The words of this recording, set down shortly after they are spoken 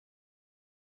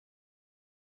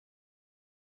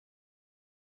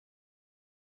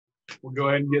we'll go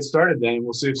ahead and get started then.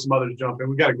 We'll see if some others jump in.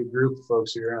 We got a good group of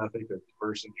folks here, and I think a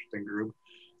diverse, interesting group.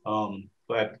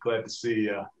 Glad to see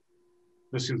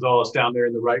Miss Gonzalez down there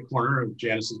in the right corner of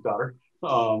Janice's daughter.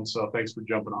 So thanks for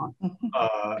jumping on.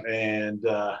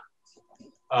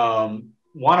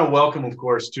 Want to welcome, of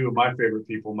course, two of my favorite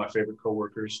people, my favorite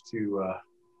coworkers to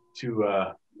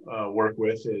work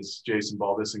with is Jason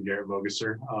Baldus and Garrett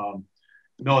Vogesser.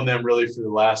 Known them really for the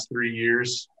last 3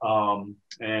 years,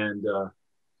 and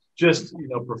just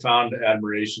profound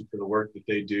admiration for the work that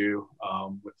they do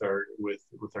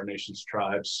with our nation's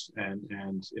tribes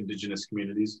and indigenous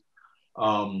communities,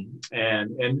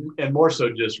 and more so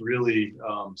just really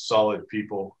solid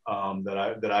people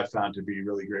that I found to be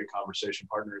really great conversation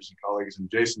partners and colleagues. And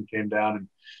Jason came down and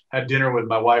had dinner with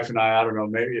my wife and I don't know,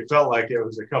 maybe it felt like it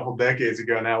was a couple decades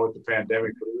ago now with the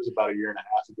pandemic, but it was about a year and a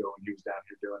half ago when he was down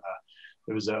here doing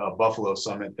it was a Buffalo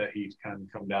summit that he'd kind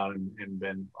of come down and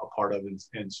been a part of,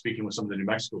 and speaking with some of the New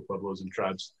Mexico Pueblos and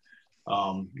tribes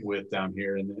with down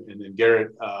here. And then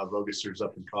Garrett Vogesser's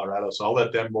up in Colorado. So I'll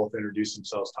let them both introduce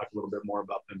themselves, talk a little bit more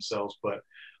about themselves. But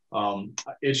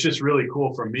it's just really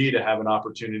cool for me to have an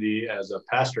opportunity as a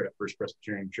pastor at First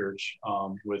Presbyterian Church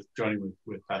joining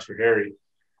with Pastor Harry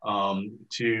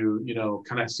to,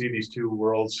 kind of see these two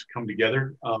worlds come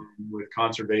together with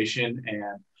conservation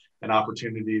and an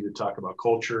opportunity to talk about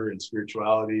culture and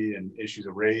spirituality and issues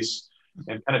of race,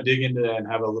 and kind of dig into that and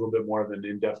have a little bit more of an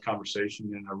in-depth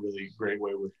conversation in a really great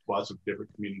way with lots of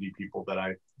different community people that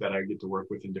I get to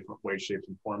work with in different ways, shapes,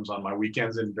 and forms on my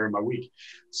weekends and during my week.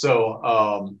 So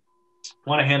I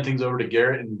want to hand things over to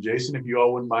Garrett and Jason, if you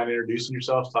all wouldn't mind introducing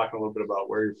yourselves, talking a little bit about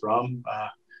where you're from,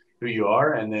 who you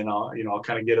are, and then I'll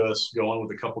kind of get us going with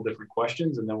a couple different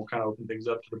questions, and then we'll kind of open things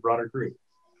up to the broader group.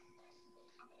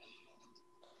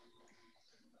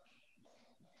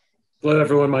 Hello,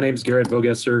 everyone. My name is Garrett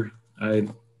Vogesser. I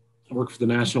work for the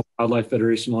National Wildlife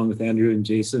Federation along with Andrew and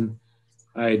Jason.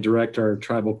 I direct our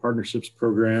tribal partnerships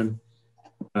program.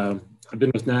 I've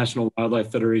been with National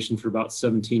Wildlife Federation for about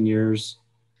 17 years.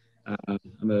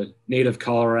 I'm a native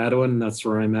Coloradoan, and that's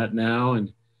where I'm at now.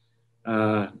 And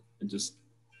I just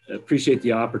appreciate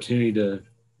the opportunity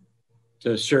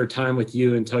to share time with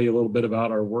you and tell you a little bit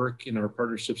about our work and our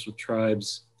partnerships with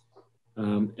tribes.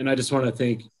 And I just want to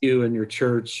thank you and your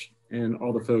church and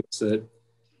all the folks that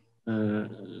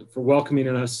for welcoming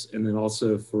us, and then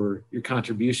also for your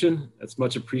contribution. That's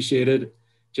much appreciated.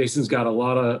 Jason's got a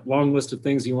long list of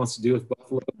things he wants to do with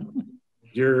Buffalo.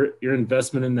 Your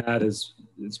investment in that is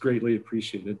greatly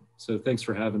appreciated. So thanks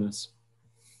for having us.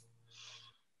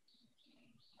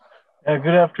 Good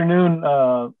afternoon,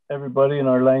 everybody. In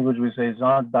our language, we say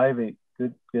Zon Divate.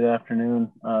 Good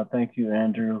afternoon. Thank you,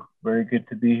 Andrew. Very good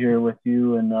to be here with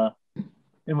you and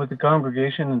with the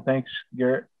congregation. And thanks,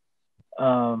 Garrett.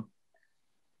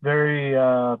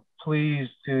 Very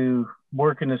pleased to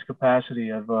work in this capacity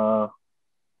of,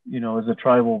 as a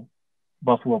tribal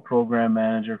Buffalo program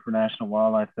manager for National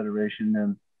Wildlife Federation,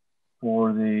 and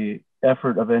for the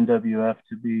effort of NWF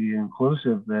to be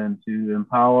inclusive and to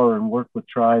empower and work with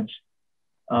tribes.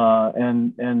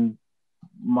 And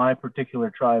my particular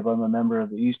tribe, I'm a member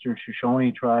of the Eastern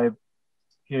Shoshone tribe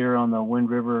here on the Wind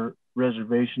River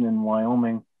Reservation in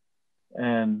Wyoming.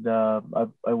 And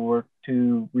I work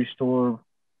to restore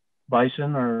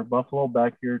bison or buffalo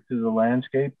back here to the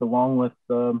landscape, along with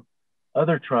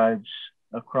other tribes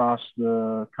across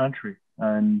the country,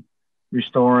 and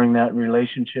restoring that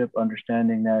relationship,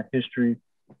 understanding that history,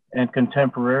 and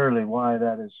contemporarily why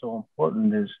that is so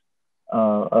important is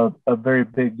a very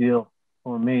big deal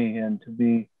for me. And to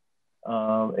be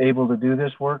able to do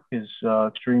this work is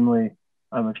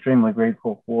I'm extremely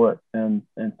grateful for it and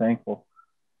thankful.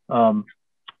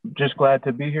 Just glad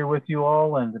to be here with you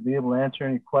all and to be able to answer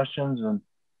any questions and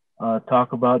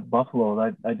talk about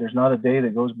buffalo. There's not a day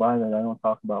that goes by that I don't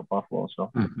talk about buffalo.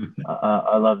 So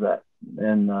I love that.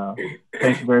 And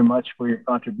thank you very much for your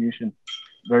contribution.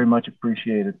 Very much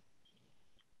appreciated.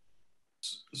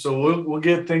 So we'll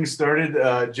get things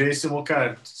started. Jason, we'll kind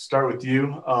of start with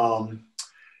you.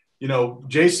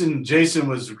 Jason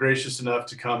was gracious enough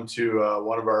to come to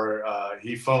one of our,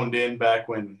 he phoned in back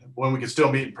when we could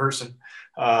still meet in person,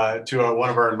 to one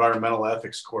of our environmental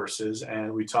ethics courses.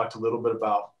 And we talked a little bit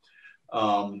about,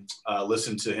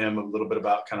 listened to him a little bit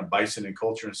about kind of bison and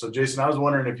culture. And so Jason, I was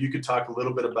wondering if you could talk a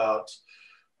little bit about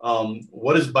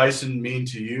what does bison mean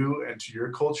to you and to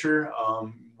your culture?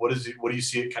 What do you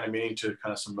see it kind of meaning to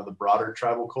kind of some of the broader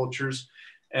tribal cultures?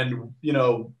 And,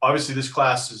 obviously this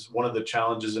class is one of the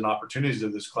challenges and opportunities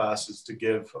of this class is to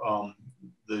give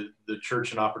the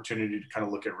church an opportunity to kind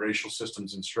of look at racial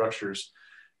systems and structures.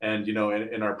 And,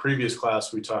 in our previous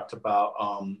class, we talked about,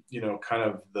 kind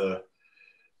of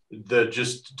the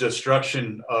just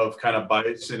destruction of kind of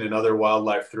bison and other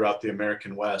wildlife throughout the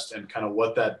American West, and kind of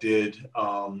what that did,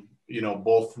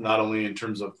 both not only in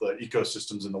terms of the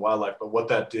ecosystems and the wildlife, but what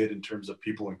that did in terms of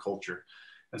people and culture.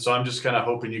 And so I'm just kind of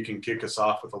hoping you can kick us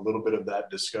off with a little bit of that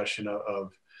discussion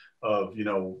of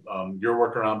your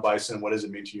work around bison, what does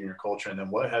it mean to you and your culture, and then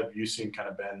what have you seen kind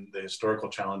of been the historical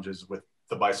challenges with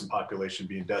the bison population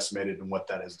being decimated and what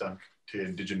that has done to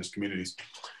indigenous communities.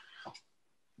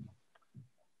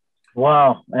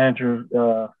 Wow, Andrew,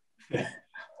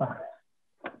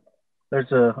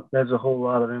 there's a whole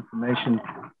lot of information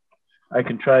I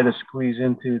can try to squeeze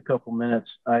into a couple minutes.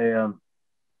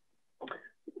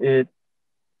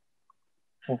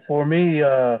 For me,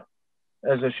 as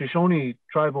a Shoshone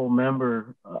tribal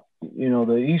member,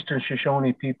 the Eastern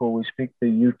Shoshone people, we speak the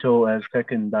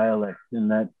Uto-Aztecan dialect,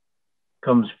 and that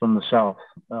comes from the South.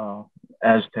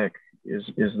 Aztec is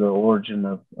the origin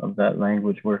of that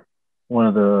language. We're one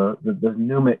of the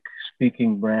Numic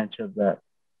speaking branch of that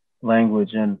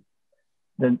language. And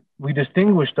then we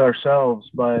distinguished ourselves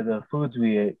by the foods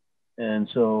we ate. And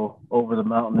so over the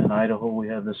mountain in Idaho, we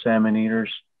have the salmon eaters.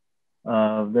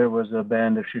 There was a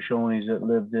band of Shoshones that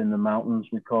lived in the mountains.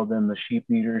 We called them the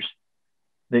sheep eaters.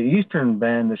 The eastern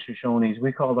band of Shoshones,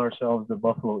 we called ourselves the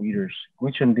buffalo eaters,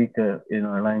 Gwichandika in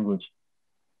our language.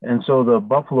 And so the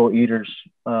buffalo eaters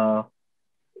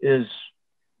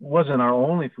wasn't our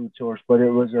only food source, but it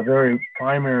was a very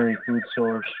primary food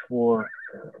source for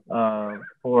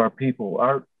our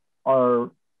people.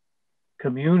 Our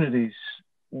communities,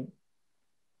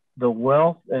 the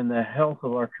wealth and the health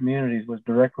of our communities was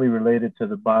directly related to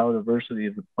the biodiversity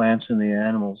of the plants and the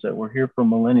animals that were here for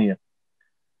millennia.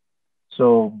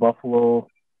 So buffalo,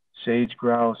 sage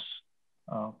grouse,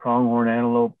 pronghorn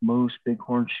antelope, moose,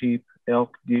 bighorn sheep,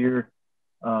 elk, deer,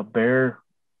 bear,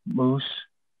 moose,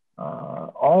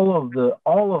 all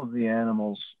of the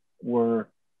animals were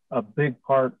a big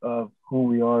part of who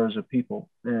we are as a people,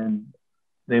 and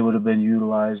they would have been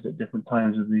utilized at different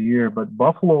times of the year. But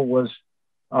buffalo was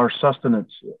our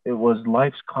sustenance. It was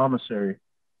life's commissary.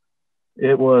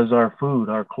 It was our food,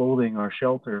 our clothing, our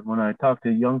shelter. When I talk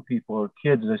to young people or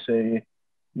kids, I say,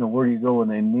 where do you go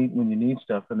when you need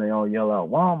stuff? And they all yell out,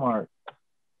 Walmart.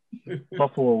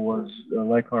 Buffalo was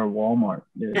like our Walmart.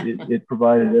 It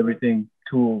provided everything,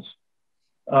 tools.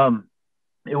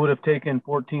 It would have taken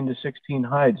 14 to 16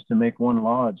 hides to make one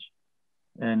lodge.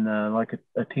 And like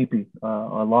a teepee,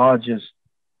 a lodge is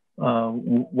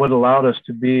what allowed us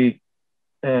to be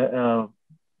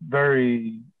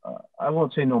very, I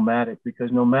won't say nomadic,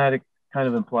 because nomadic kind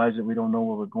of implies that we don't know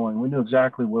where we're going. We knew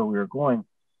exactly where we were going,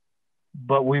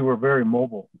 but we were very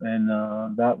mobile.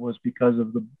 And that was because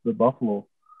of the buffalo.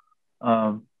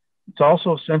 It's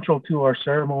also central to our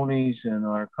ceremonies and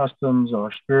our customs,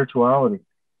 our spirituality.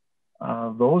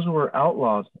 Those were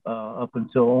outlawed up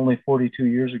until only 42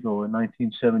 years ago in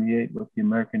 1978 with the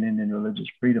American Indian Religious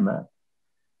Freedom Act.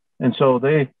 And so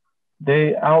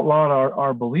they outlawed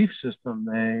our belief system.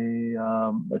 They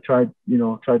tried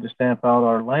to stamp out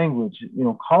our language.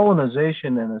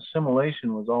 Colonization and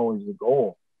assimilation was always the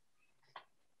goal.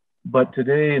 But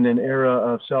today, in an era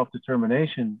of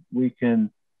self-determination, we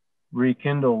can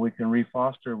rekindle, we can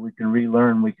refoster, we can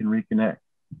relearn, we can reconnect.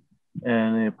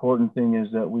 And the important thing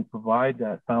is that we provide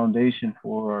that foundation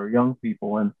for our young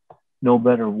people, and no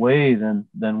better way than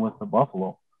with the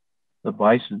buffalo, the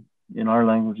bison. In our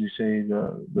language, you say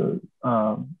the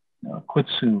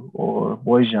Quitsu or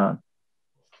Boijan.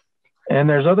 And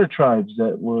there's other tribes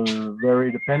that were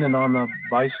very dependent on the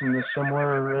bison, as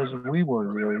similar as we were,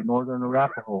 really. Northern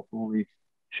Arapaho, who we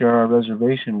share our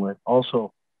reservation with,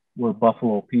 also were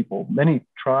buffalo people. Many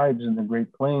tribes in the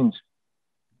Great Plains,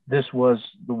 this was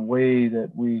the way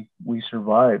that we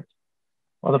survived.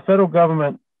 Well, the federal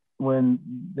government, when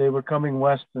they were coming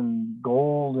west and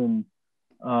gold and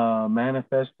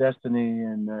manifest destiny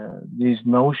and these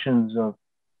notions of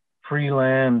free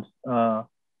land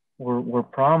were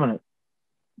prominent,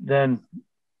 then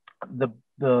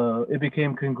it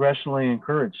became congressionally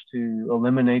encouraged to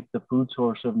eliminate the food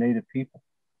source of Native people.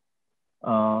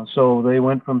 So they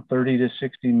went from 30 to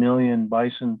 60 million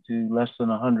bison to less than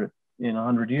 100 in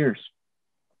 100 years.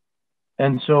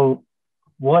 And so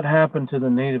what happened to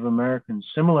the Native Americans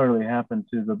similarly happened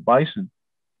to the bison,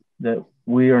 that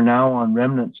we are now on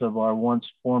remnants of our once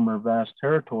former vast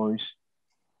territories,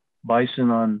 bison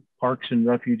on parks and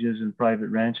refuges and private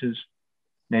ranches,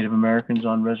 Native Americans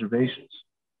on reservations.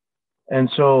 And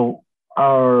so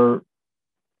our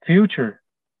future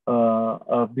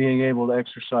of being able to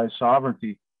exercise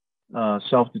sovereignty,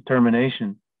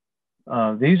 self-determination,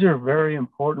 these are very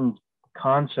important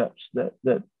concepts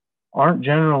that aren't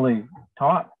generally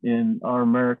taught in our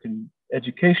American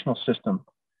educational system.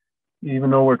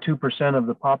 Even though we're 2% of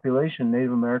the population,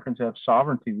 Native Americans have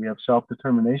sovereignty. We have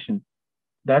self-determination.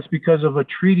 That's because of a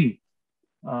treaty.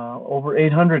 Over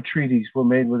 800 treaties were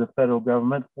made with the federal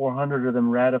government, 400 of them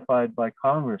ratified by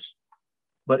Congress.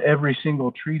 But every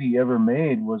single treaty ever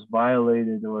made was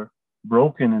violated or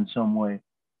broken in some way,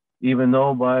 even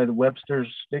though by the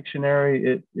Webster's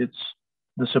dictionary, it's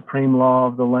the supreme law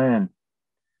of the land.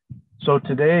 So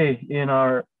today, in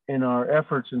our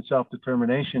efforts in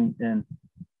self-determination and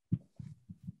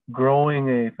growing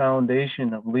a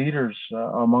foundation of leaders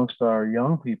amongst our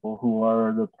young people who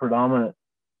are the predominant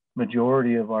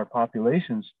majority of our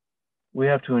populations, we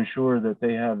have to ensure that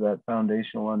they have that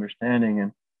foundational understanding.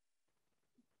 And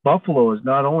Buffalo is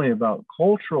not only about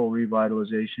cultural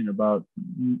revitalization, about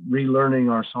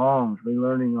relearning our songs,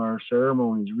 relearning our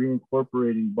ceremonies,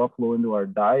 reincorporating buffalo into our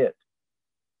diet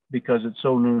because it's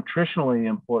so nutritionally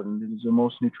important. It is the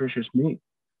most nutritious meat.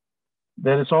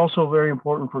 That it's also very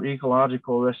important for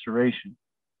ecological restoration.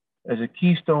 As a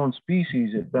keystone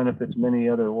species, it benefits many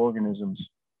other organisms,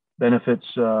 benefits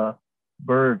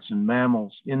birds and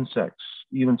mammals, insects,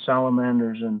 even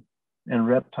salamanders and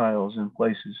reptiles in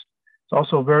places. It's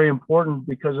also very important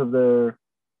because of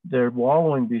their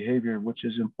wallowing behavior, which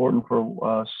is important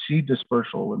for seed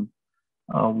dispersal and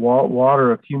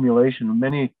water accumulation.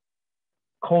 Many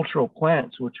cultural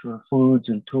plants, which are foods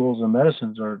and tools and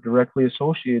medicines, are directly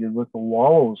associated with the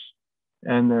wallows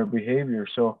and their behavior.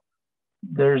 So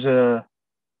there's a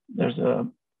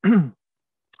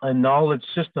a knowledge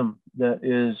system that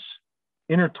is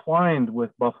intertwined with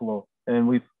buffalo, and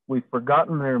we've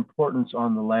forgotten their importance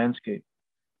on the landscape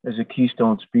as a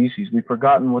keystone species. We've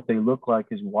forgotten what they look like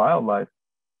as wildlife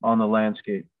on the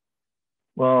landscape.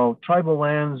 Well, tribal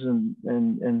lands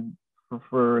and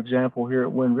for example, here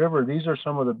at Wind River, these are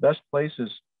some of the best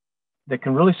places that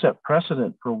can really set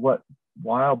precedent for what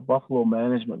wild buffalo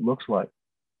management looks like.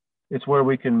 It's where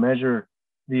we can measure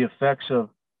the effects of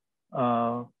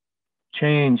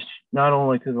change, not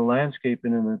only to the landscape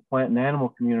and in the plant and animal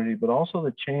community, but also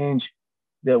the change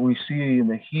that we see in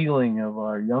the healing of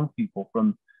our young people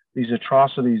from these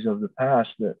atrocities of the past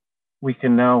that we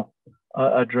can now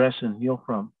address and heal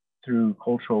from through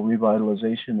cultural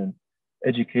revitalization and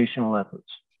educational efforts.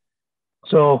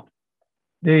 So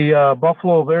the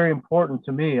buffalo, very important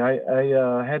to me. I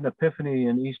had an epiphany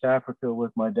in East Africa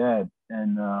with my dad,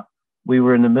 and we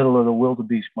were in the middle of the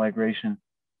wildebeest migration,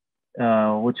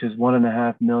 which is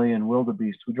 1.5 million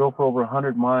wildebeest. We drove for over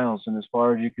 100 miles, and as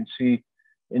far as you can see,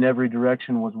 in every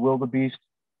direction was wildebeest,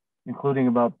 including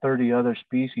about 30 other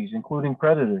species, including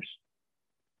predators.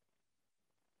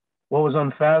 What was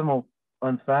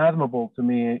unfathomable to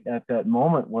me at that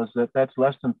moment was that that's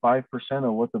less than 5%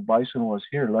 of what the bison was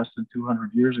here less than 200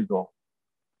 years ago.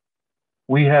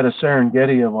 We had a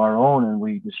Serengeti of our own, and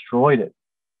we destroyed it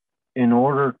in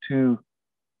order to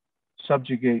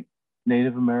subjugate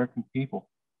Native American people.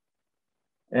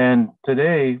 And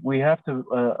today we have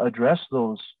to address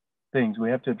those things.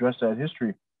 We have to address that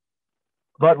history,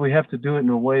 but we have to do it in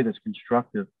a way that's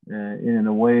constructive, in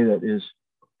a way that is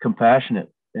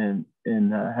compassionate and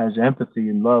has empathy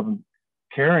and love and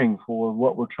caring for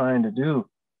what we're trying to do,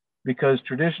 because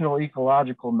traditional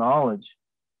ecological knowledge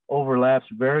overlaps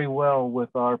very well with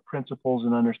our principles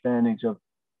and understandings of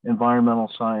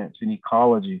environmental science and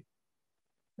ecology.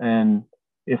 And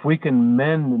if we can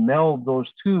meld those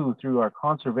two through our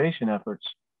conservation efforts,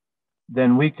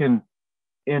 then we can,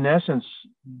 in essence,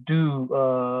 do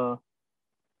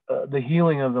the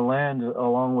healing of the land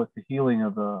along with the healing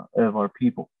of our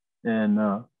people.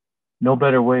 And no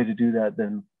better way to do that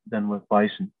than with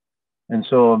bison. And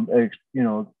so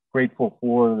I'm grateful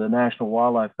for the National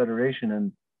Wildlife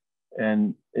Federation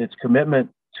and its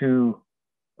commitment to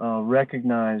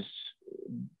recognize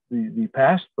the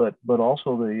past, but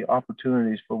also the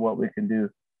opportunities for what we can do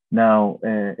now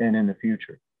and in the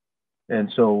future.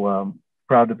 And so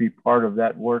proud to be part of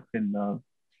that work and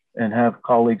have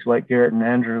colleagues like Garrett and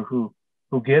Andrew who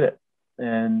get it,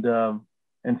 and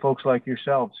folks like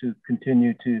yourselves who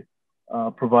continue to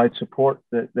provide support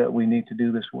that we need to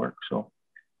do this work. So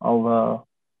I'll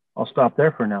stop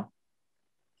there for now.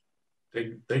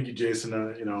 Thank you,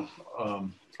 Jason.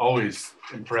 Always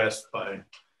impressed by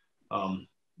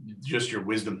just your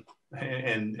wisdom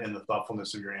and the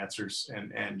thoughtfulness of your answers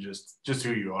and just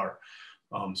who you are.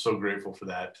 So grateful for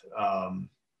that.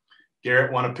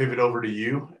 Garrett, want to pivot over to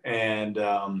you and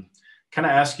kind of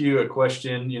ask you a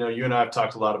question. You and I have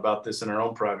talked a lot about this in our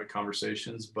own private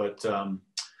conversations, but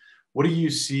what do you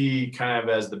see kind of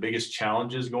as the biggest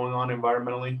challenges going on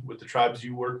environmentally with the tribes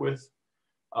you work with?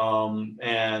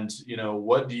 And,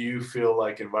 what do you feel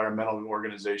like environmental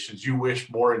organizations, you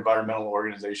wish more environmental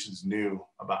organizations knew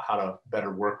about how to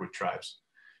better work with tribes?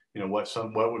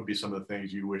 What would be some of the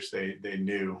things you wish they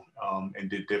knew and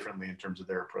did differently in terms of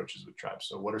their approaches with tribes?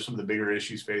 So what are some of the bigger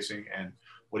issues facing, and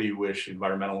what do you wish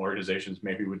environmental organizations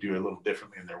maybe would do a little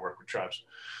differently in their work with tribes?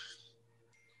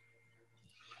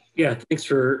 Yeah, thanks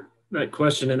for that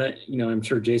question. And I'm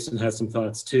sure Jason has some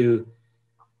thoughts too.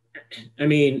 I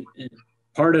mean,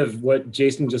 part of what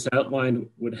Jason just outlined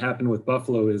would happen with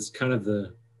Buffalo is kind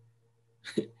of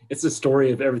it's a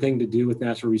story of everything to do with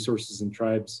natural resources and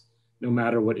tribes, no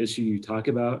matter what issue you talk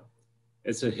about.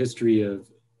 It's a history of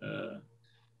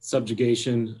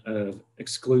subjugation, of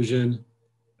exclusion,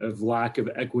 of lack of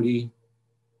equity,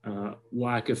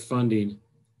 lack of funding.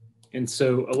 And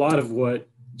so a lot of what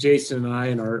Jason and I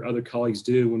and our other colleagues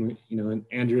do when we, and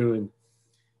Andrew and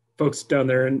folks down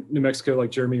there in New Mexico, like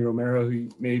Jeremy Romero, who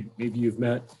maybe you've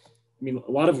met. I mean,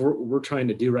 a lot of what we're trying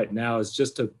to do right now is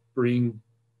just to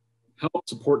help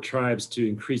support tribes to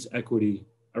increase equity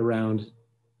around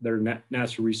their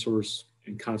natural resource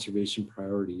and conservation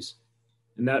priorities.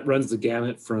 And that runs the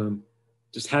gamut from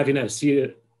just having a seat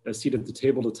at the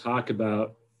table to talk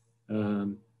about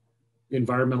the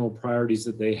environmental priorities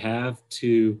that they have,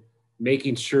 to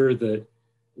making sure that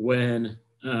when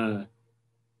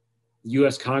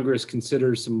U.S. Congress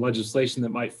considers some legislation that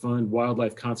might fund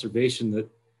wildlife conservation, that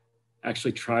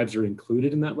actually tribes are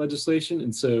included in that legislation.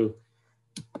 And so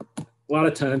a lot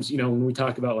of times, when we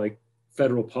talk about like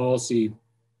federal policy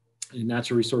and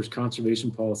natural resource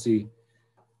conservation policy,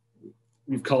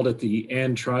 we've called it the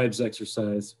and tribes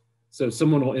exercise. So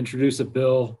someone will introduce a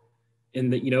bill in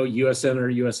the U.S. Senate or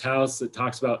U.S. House that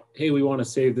talks about, hey, we want to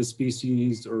save this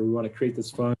species, or we want to create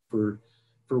this fund for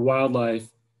wildlife.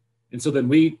 And so then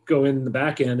we go in the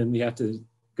back end and we have to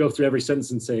go through every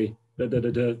sentence and say,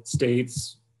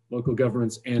 states, local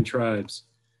governments, and tribes.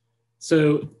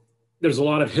 So there's a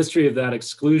lot of history of that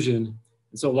exclusion.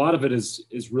 And so a lot of it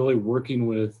is really working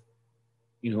with,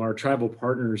 our tribal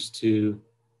partners to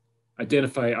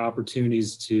identify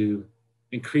opportunities to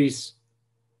increase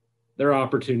their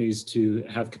opportunities to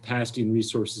have capacity and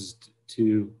resources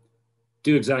to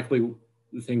do exactly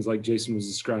the things like Jason was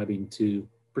describing, to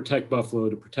protect buffalo,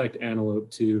 to protect antelope,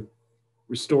 to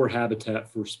restore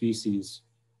habitat for species.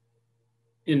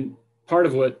 And part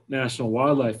of what National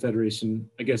Wildlife Federation,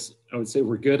 I guess I would say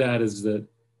we're good at, is that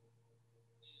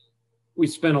we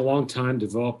spent a long time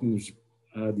developing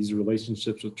these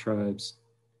relationships with tribes.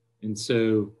 And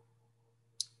so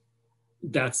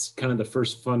that's kind of the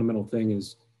first fundamental thing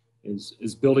is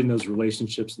building those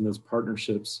relationships and those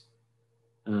partnerships.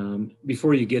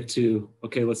 Before you get to,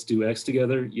 okay, let's do X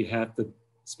together, you have to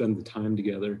spend the time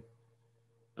together.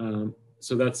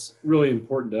 So that's really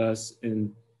important to us.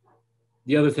 And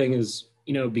the other thing is,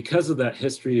 because of that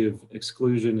history of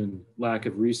exclusion and lack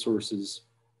of resources,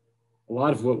 a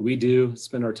lot of what we do,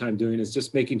 spend our time doing, is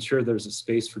just making sure there's a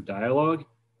space for dialogue.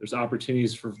 There's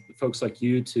opportunities for folks like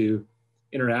you to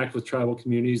interact with tribal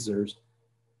communities. There's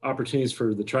opportunities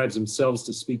for the tribes themselves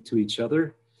to speak to each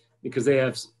other, because they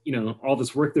have, all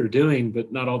this work they're doing,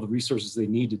 but not all the resources they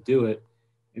need to do it.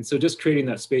 And so just creating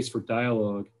that space for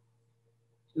dialogue.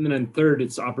 And then third,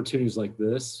 it's opportunities like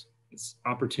this. It's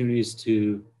opportunities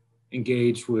to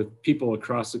engage with people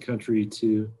across the country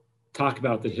to talk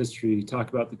about the history, talk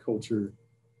about the culture,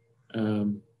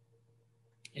 and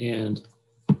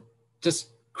just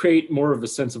create more of a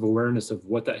sense of awareness of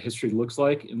what that history looks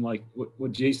like. And like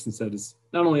what Jason said, is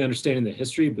not only understanding the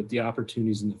history, but the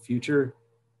opportunities in the future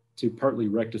to partly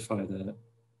rectify that.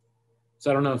 So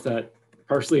I don't know if that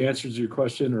partially answers your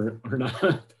question or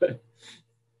not. But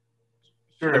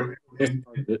sure. And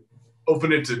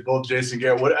open it to both Jason and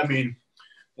Garrett.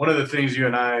 One of the things you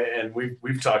and I, and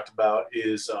we've talked about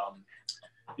is,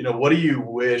 what do you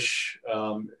wish,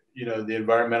 the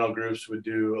environmental groups would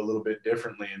do a little bit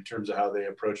differently in terms of how they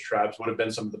approach tribes? What have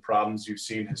been some of the problems you've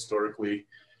seen historically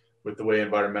with the way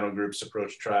environmental groups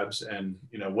approach tribes? And,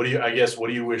 what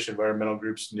do you wish environmental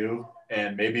groups knew?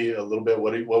 And maybe a little bit,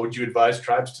 what would you advise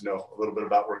tribes to know a little bit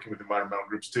about working with environmental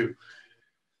groups too?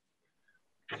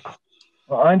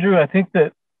 Well, Andrew, I think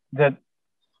that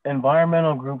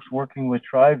environmental groups working with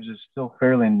tribes is still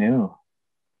fairly new.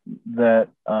 That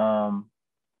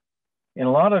in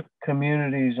a lot of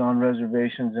communities on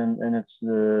reservations, and it's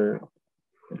the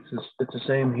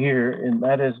same here, and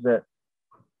that is that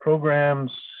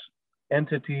programs,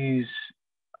 entities,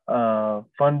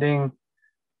 funding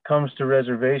comes to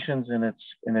reservations, and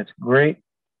it's great.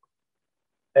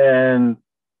 And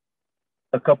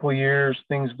a couple of years,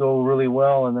 things go really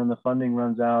well, and then the funding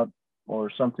runs out, or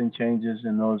something changes,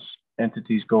 and those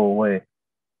entities go away.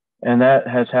 And that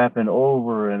has happened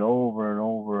over and over and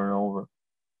over and over.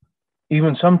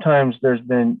 Even sometimes there's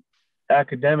been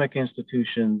academic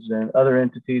institutions and other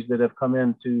entities that have come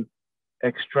in to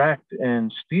extract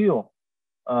and steal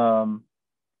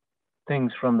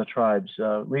things from the tribes.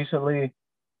 Recently,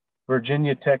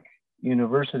 Virginia Tech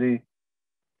University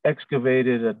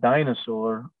excavated a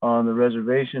dinosaur on the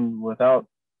reservation without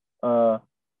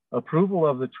approval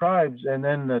of the tribes, and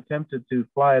then attempted to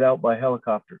fly it out by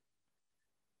helicopter.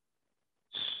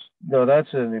 So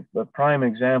that's a prime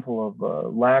example of a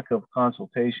lack of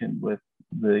consultation with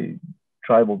the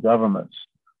tribal governments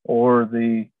or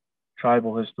the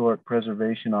tribal historic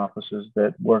preservation offices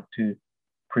that work to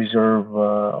preserve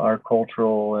our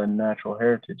cultural and natural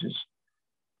heritages.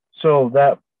 So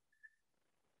that,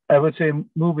 I would say,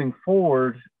 moving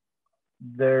forward,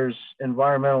 there's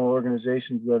environmental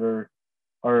organizations that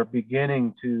are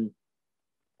beginning to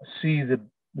see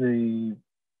the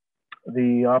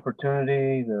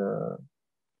opportunity, the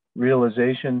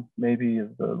realization maybe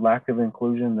of the lack of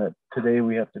inclusion, that today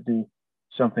we have to do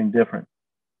something different.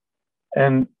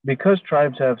 And because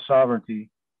tribes have sovereignty,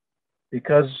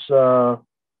 because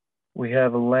we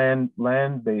have a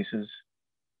land bases,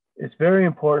 it's very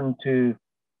important to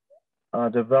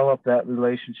develop that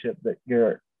relationship that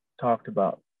Garrett talked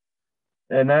about.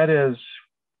 And that is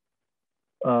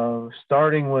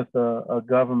starting with a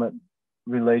government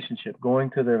relationship,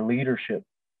 going to their leadership,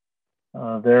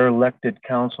 their elected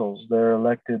councils, their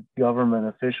elected government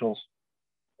officials,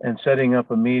 and setting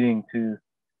up a meeting to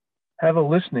have a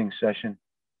listening session.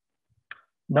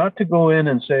 Not to go in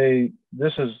and say,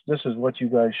 this is what you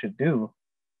guys should do,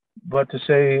 but to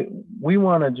say, we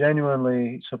want to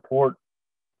genuinely support,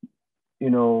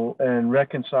 and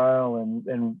reconcile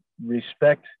and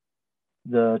respect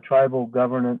the tribal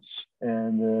governance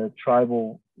and the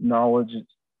tribal knowledge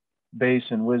base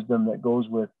and wisdom that goes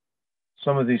with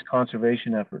some of these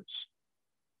conservation efforts.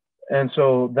 And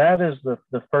so that is the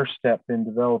first step in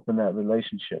developing that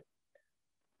relationship.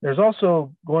 There's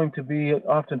also going to be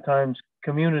oftentimes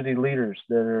community leaders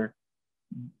that are,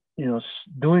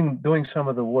 doing some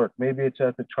of the work. Maybe it's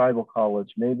at the tribal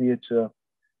college, maybe it's a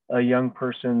young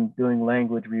person doing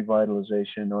language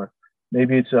revitalization, or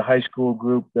maybe it's a high school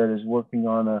group that is working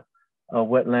on a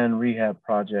wetland rehab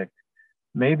project.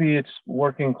 Maybe it's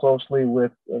working closely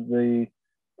with the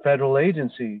federal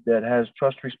agency that has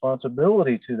trust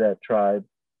responsibility to that tribe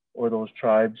or those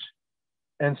tribes,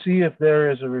 and see if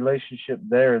there is a relationship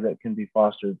there that can be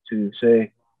fostered to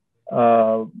say,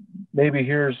 maybe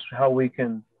here's how we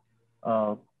can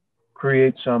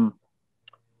create some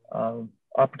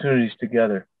opportunities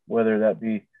together, whether that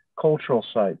be cultural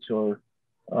sites or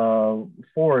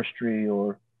forestry,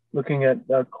 or looking at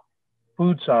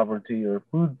food sovereignty or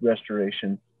food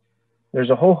restoration.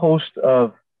 There's a whole host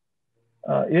of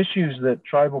issues that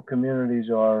tribal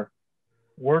communities are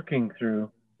working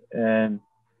through and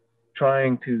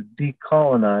trying to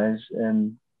decolonize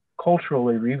and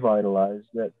culturally revitalize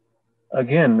that,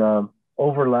 again,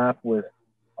 overlap with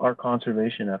our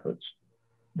conservation efforts.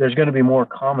 There's going to be more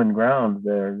common ground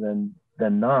there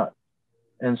than not.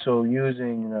 And so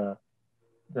using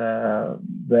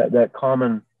that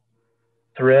common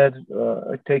thread,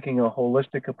 taking a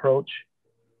holistic approach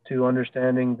to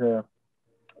understanding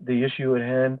the issue at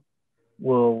hand,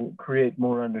 will create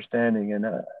more understanding. And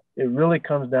it really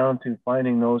comes down to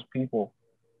finding those people,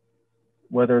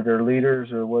 whether they're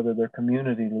leaders or whether they're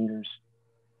community leaders,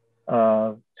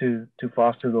 to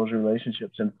foster those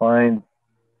relationships and find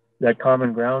that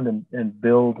common ground and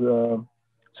build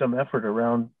some effort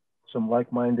around some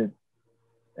like-minded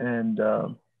and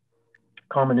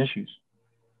common issues.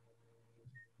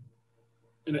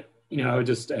 And I would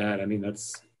just add,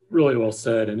 that's really well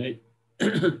said. And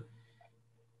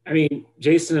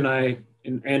Jason and I,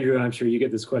 and Andrew, I'm sure you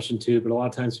get this question too, but a lot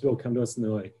of times people come to us and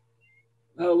they're like,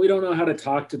 oh, we don't know how to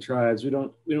talk to tribes. We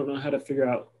don't know how to figure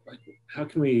out, like, how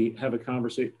can we have a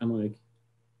conversation? I'm like,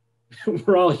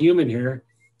 we're all human here.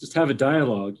 Just have a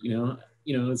dialogue,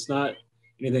 it's not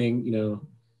anything,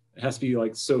 it has to be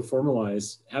like so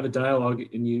formalized. Have a dialogue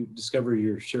and you discover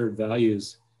your shared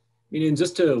values. And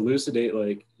just to elucidate,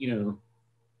 like,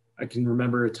 I can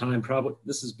remember a time,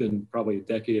 this has been probably a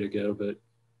decade ago, but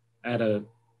I had a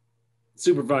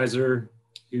supervisor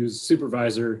whose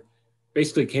supervisor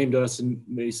basically came to us and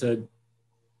they said,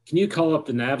 can you call up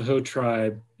the Navajo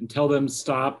tribe and tell them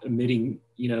stop emitting,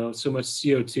 so much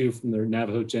CO2 from their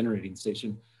Navajo generating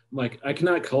station? I'm like, I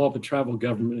cannot call up a tribal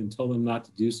government and tell them not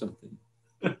to do something.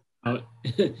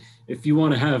 If you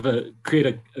want to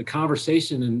create a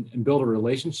conversation and build a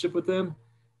relationship with them,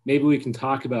 maybe we can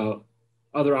talk about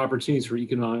other opportunities for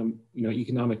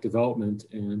economic development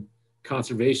and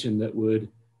conservation that would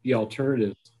the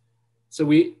alternatives. So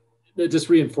that just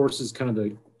reinforces kind of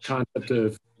the concept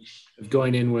of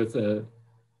going in with a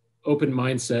open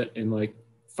mindset and like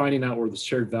finding out where the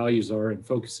shared values are and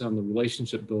focusing on the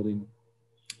relationship building.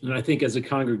 And I think as a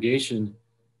congregation,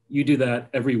 you do that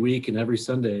every week and every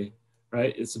Sunday,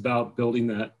 right? It's about building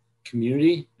that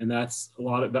community. And that's a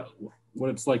lot about what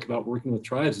it's like about working with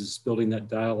tribes, is building that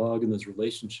dialogue and those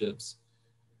relationships.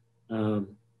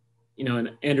 You know,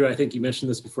 and Andrew, I think you mentioned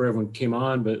this before everyone came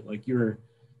on, but like we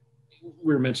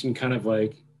were mentioning kind of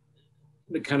like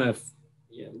the kind of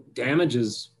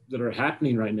damages that are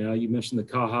happening right now. You mentioned the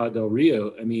Caja del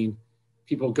Rio. I mean,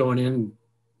 people going in,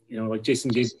 you know, like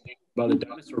Jason gave about the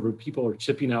dinosaur, where people are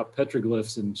chipping out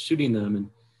petroglyphs and shooting them.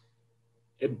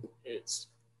 And it's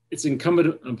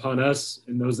incumbent upon us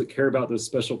and those that care about those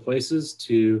special places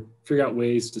to figure out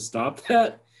ways to stop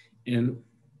that. And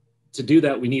to do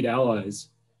that, we need allies.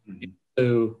 Mm-hmm.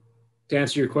 So to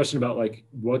answer your question about like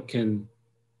what can,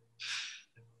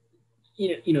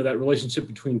 you know, that relationship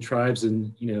between tribes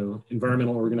and, you know,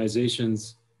 environmental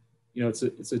organizations, you know,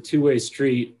 it's a two-way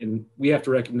street, and we have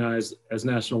to recognize as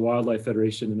National Wildlife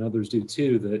Federation, and others do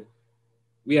too, that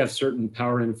we have certain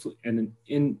power and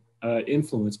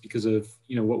influence because of,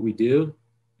 you know, what we do.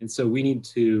 And so we need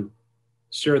to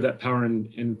share that power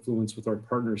and influence with our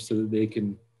partners so that they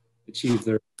can achieve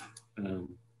their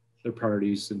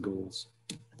priorities and goals.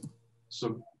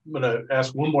 So I'm going to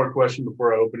ask one more question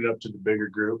before I open it up to the bigger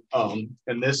group.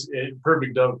 And this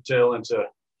perfect dovetail into a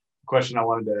question I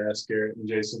wanted to ask Garrett and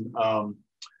Jason.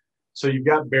 So you've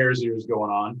got Bears Ears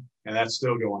going on, and that's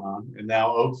still going on, and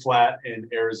now Oak Flat in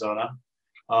Arizona.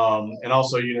 And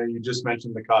also, you know, you just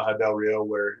mentioned the Caja del Rio,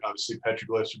 where obviously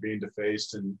petroglyphs are being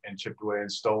defaced and chipped away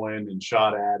and stolen and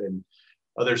shot at, and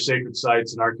other sacred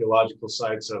sites and archaeological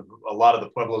sites of a lot of the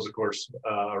pueblos, of course,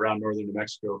 around northern New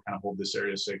Mexico kind of hold this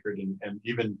area sacred, and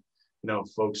even, you know,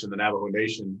 folks in the Navajo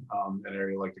Nation, an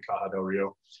area like the Caja del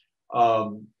Rio.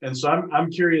 And so I'm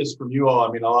curious from you all.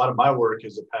 I mean, a lot of my work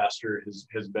as a pastor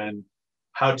has been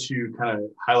how to kind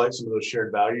of highlight some of those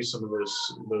shared values, some of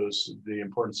the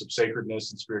importance of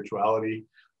sacredness and spirituality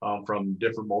from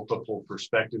different multiple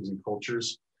perspectives and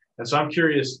cultures. And so I'm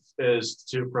curious as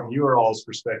to, from your all's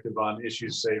perspective on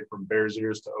issues, say from Bears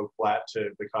Ears to Oak Flat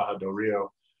to the Caja del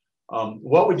Rio,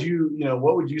 what would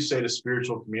you say to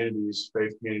spiritual communities,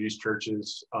 faith communities,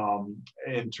 churches,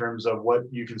 in terms of what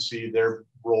you can see their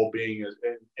role being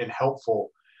and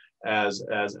helpful as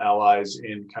allies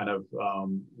in kind of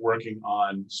working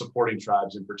on supporting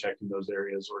tribes and protecting those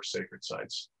areas or sacred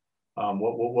sites?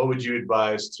 What would you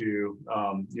advise to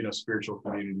you know, spiritual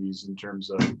communities in terms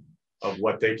of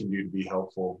what they can do to be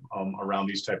helpful around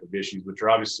these type of issues, which are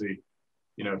obviously,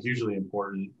 you know, hugely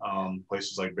important.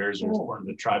 Places like Bears are important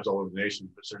to tribes all over the nation,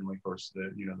 but certainly, of course,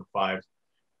 the five,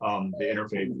 the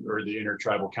interfaith or the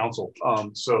intertribal council.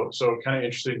 So kind of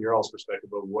interested in your all's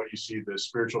perspective of what you see the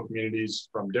spiritual communities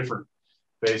from different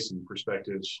faiths and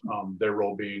perspectives, their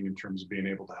role being in terms of being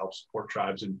able to help support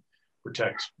tribes and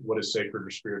protect what is sacred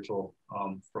or spiritual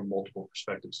from multiple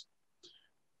perspectives.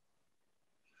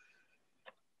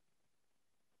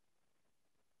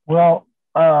 Well,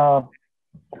 I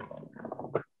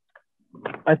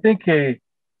think I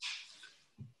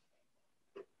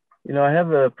have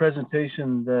a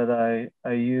presentation that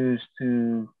I use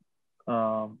to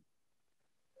help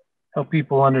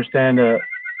people understand a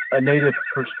native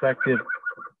perspective,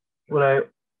 what I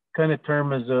kind of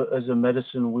term as a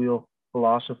medicine wheel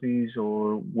philosophies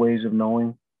or ways of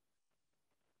knowing.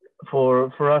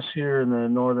 For us here in the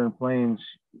Northern Plains,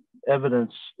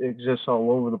 evidence exists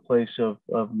all over the place of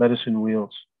medicine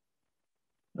wheels.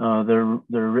 They're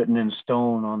written in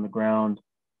stone on the ground.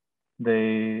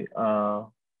 They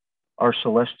are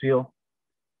celestial.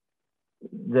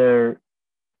 Their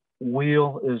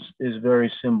wheel is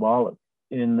very symbolic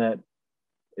in that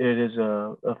it is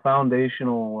a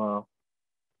foundational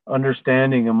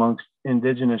understanding amongst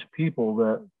indigenous people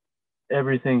that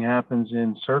everything happens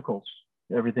in circles,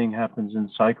 everything happens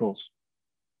in cycles.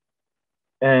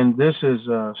 And this is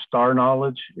star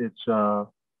knowledge. It's a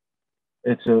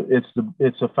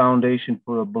foundation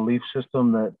for a belief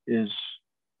system that is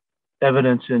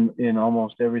evidence in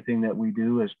almost everything that we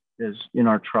do, as in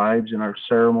our tribes, in our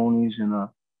ceremonies, in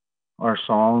our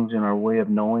songs, in our way of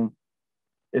knowing.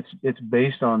 It's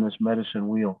based on this medicine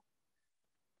wheel,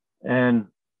 and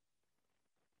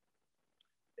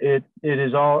it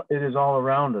is all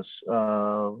around us.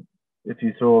 If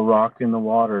you throw a rock in the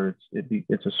water,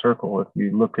 it's a circle. If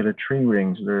you look at a tree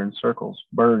rings, they're in circles.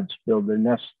 Birds build their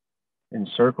nests in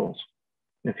circles.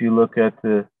 If you look at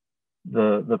the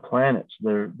planets,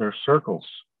 they're circles.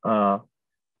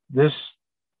 This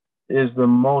is the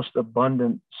most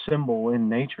abundant symbol in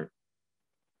nature.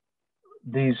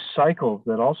 These cycles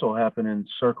that also happen in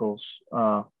circles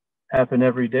happen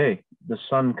every day. The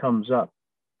sun comes up,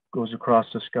 goes across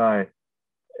the sky,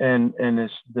 and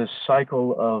this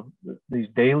cycle of these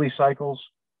daily cycles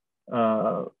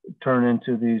turn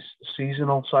into these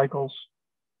seasonal cycles.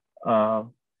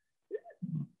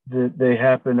 They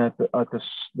happen at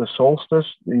the solstice.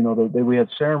 We had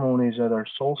ceremonies at our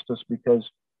solstice because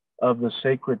of the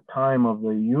sacred time of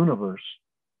the universe.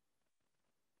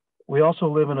 We also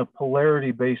live in a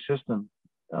polarity-based system: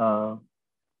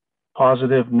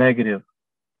 positive, negative,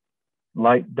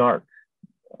 light, dark,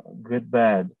 good,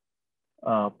 bad,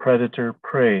 predator,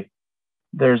 prey.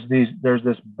 There's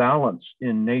this balance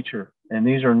in nature, and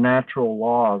these are natural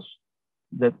laws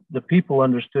that the people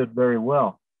understood very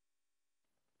well.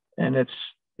 And it's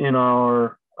in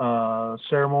our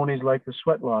ceremonies like the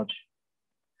sweat lodge.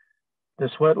 The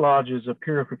sweat lodge is a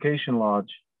purification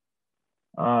lodge.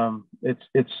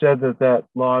 It's said that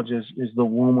lodge is the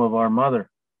womb of our mother.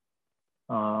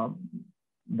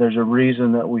 There's a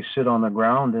reason that we sit on the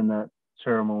ground in that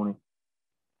ceremony.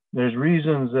 There's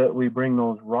reasons that we bring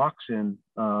those rocks in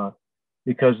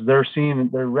because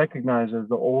they're recognized as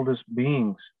the oldest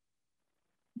beings.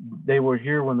 They were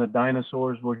here when the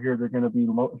dinosaurs were here. They're going to be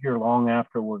here long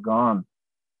after we're gone.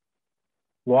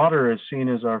 Water is seen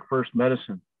as our first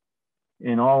medicine.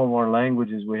 In all of our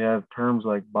languages, we have terms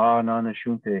like Ba Nana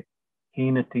Shunte,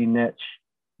 Hinati Nech,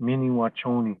 Mini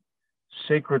Wachoni,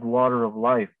 sacred water of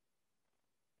life.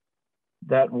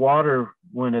 That water,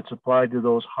 when it's applied to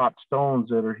those hot stones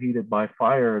that are heated by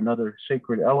fire, another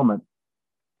sacred element,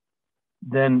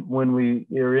 then when we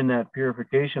are in that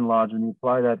purification lodge and you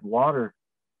apply that water,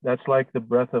 that's like the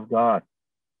breath of God.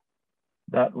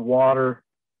 That water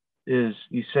is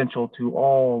essential to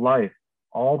all life,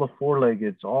 all the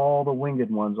four-leggeds, all the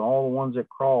winged ones, all the ones that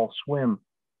crawl, swim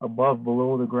above,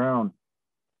 below the ground.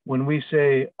 When we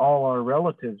say all our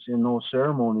relatives in those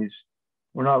ceremonies,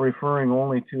 we're not referring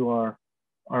only to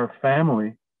our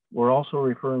family. We're also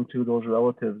referring to those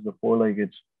relatives, the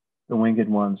four-leggeds, the winged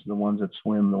ones, the ones that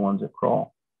swim, the ones that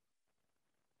crawl.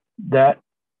 That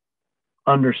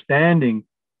understanding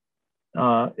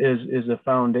is a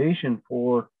foundation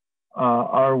for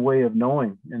our way of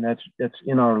knowing, and that's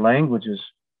in our languages.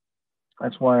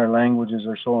 That's why our languages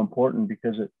are so important,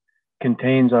 because it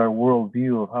contains our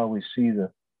worldview of how we see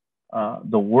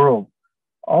the world,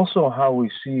 also how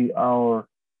we see our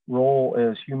role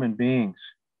as human beings,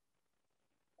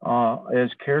 as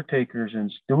caretakers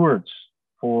and stewards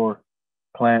for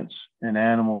plants and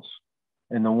animals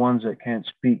and the ones that can't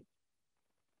speak.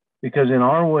 Because in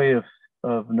our way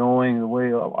of knowing, the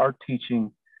way of our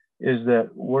teaching is that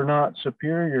we're not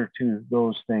superior to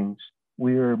those things.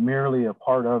 We are merely a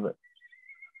part of it.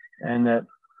 And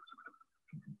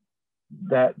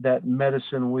that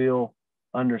medicine wheel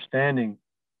understanding,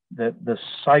 that the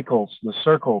cycles, the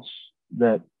circles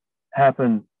that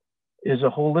happen, is a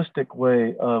holistic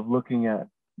way of looking at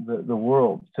the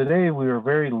world. Today we are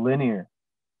very linear,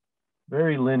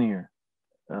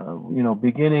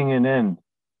 beginning and end,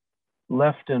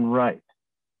 left and right.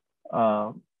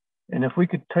 And if we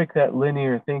could take that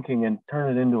linear thinking and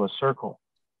turn it into a circle,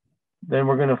 then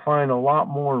we're going to find a lot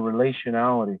more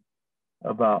relationality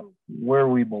about where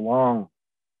we belong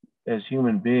as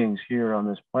human beings here on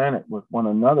this planet with one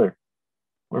another.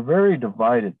 We're very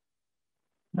divided,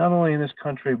 not only in this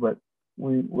country, but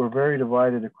we're very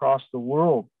divided across the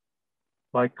world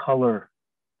by color,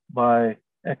 by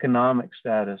economic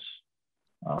status,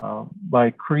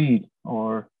 by creed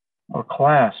or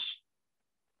class.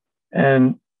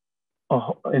 And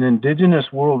an indigenous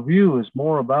worldview is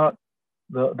more about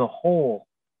the whole.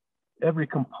 Every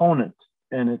component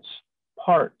and its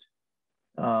part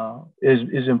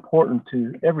is important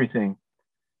to everything.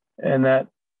 And that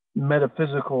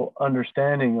metaphysical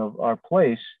understanding of our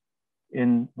place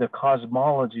in the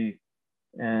cosmology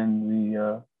and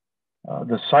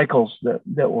the cycles that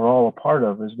we're all a part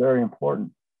of is very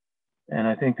important. And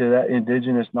I think that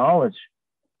indigenous knowledge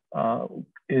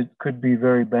it could be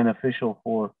very beneficial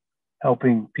for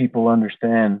helping people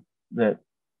understand that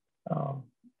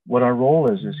what our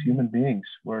role is as human beings.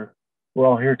 We're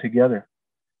all here together,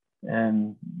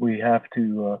 and we have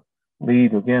to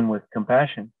lead again with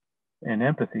compassion and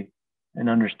empathy and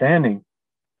understanding,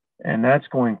 and that's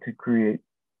going to create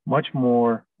much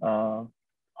more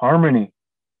harmony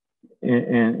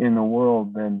in the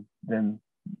world than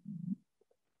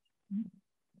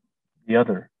the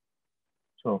other.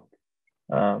 So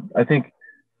I think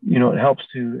it helps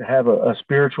to have a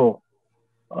spiritual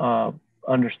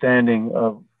understanding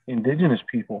of indigenous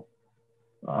people,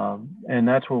 and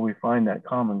that's where we find that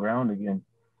common ground again.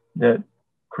 that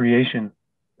creation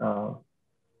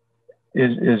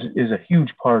is a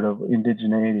huge part of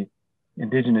indigeneity,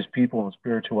 indigenous people and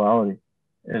spirituality,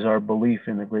 is our belief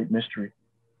in the great mystery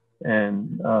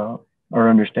and our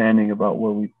understanding about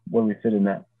where we fit in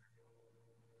that.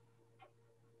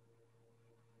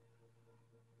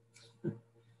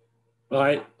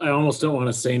 Well, I almost don't want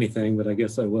to say anything, but I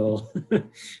guess I will.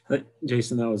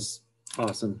 Jason, that was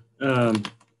awesome. I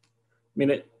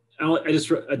mean,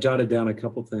 I jotted down a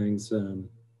couple things.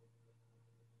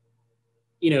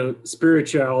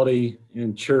 Spirituality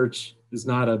and church is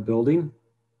not a building.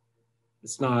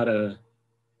 It's not a,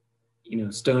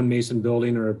 stonemason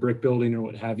building or a brick building or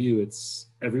what have you. It's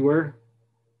everywhere.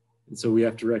 And so we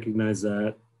have to recognize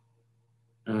that.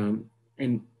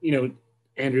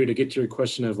 Andrew, to get to your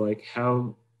question of like,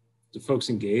 how do folks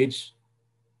engage?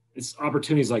 It's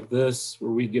opportunities like this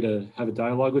where we get to have a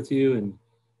dialogue with you and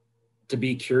to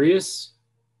be curious.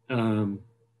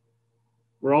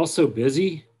 We're all so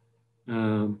busy,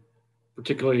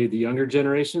 particularly the younger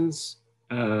generations,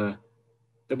 that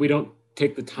we don't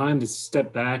take the time to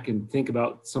step back and think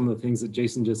about some of the things that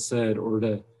Jason just said, or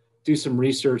to do some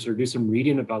research or do some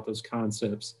reading about those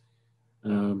concepts.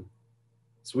 So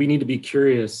we need to be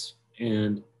curious.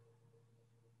 And,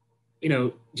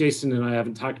 Jason and I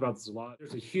haven't talked about this a lot.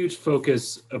 There's a huge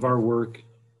focus of our work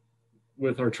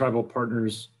with our tribal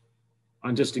partners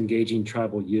on just engaging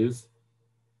tribal youth,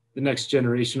 the next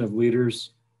generation of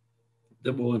leaders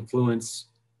that will influence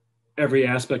every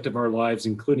aspect of our lives,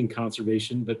 including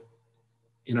conservation, but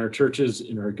in our churches,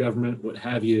 in our government, what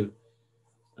have you.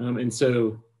 And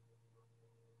so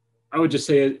I would just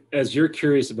say, as you're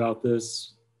curious about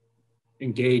this,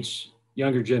 engage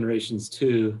younger generations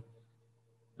too,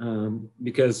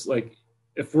 because like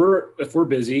if we're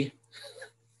busy,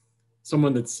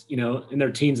 someone that's in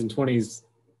their teens and 20s,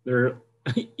 they're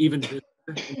even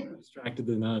distracted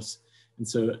than us, and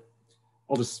so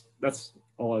that's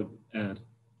all I'd add.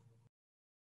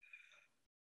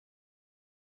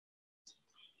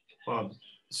 Well,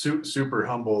 super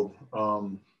humbled,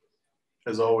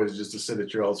 as always, just to sit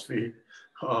at your all's feet.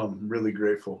 Really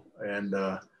grateful, and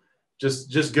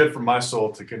just good for my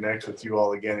soul to connect with you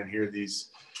all again and hear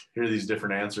these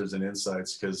different answers and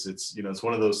insights, because it's it's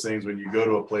one of those things when you go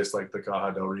to a place like the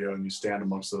Caja del Rio and you stand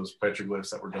amongst those petroglyphs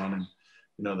that were done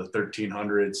in the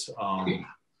 1300s,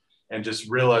 and just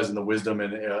realizing the wisdom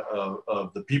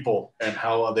of the people and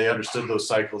how they understood those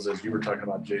cycles, as you were talking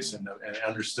about, Jason, and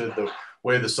understood the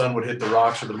way the sun would hit the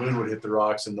rocks or the moon would hit the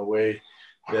rocks, and the way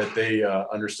that they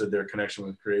understood their connection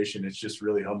with creation. It's just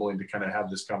really humbling to kind of have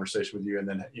this conversation with you, and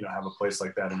then have a place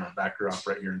like that in our backdrop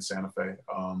right here in Santa Fe,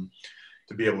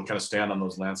 to be able to kind of stand on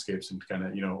those landscapes and kind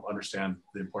of understand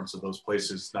the importance of those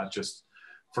places, not just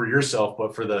for yourself,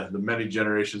 but for the many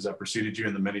generations that preceded you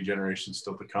and the many generations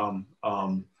still to come.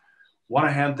 Want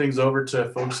to hand things over to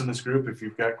folks in this group if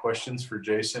you've got questions for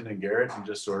Jason and Garrett, and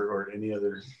just or any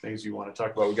other things you want to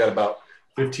talk about. We got about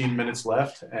 15 minutes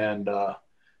left, and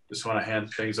just want to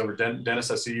hand things over.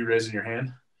 Dennis, I see you raising your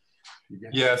hand.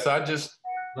 Yes, I just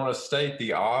want to state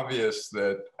the obvious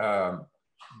that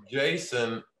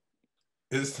Jason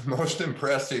is the most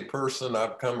impressive person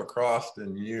I've come across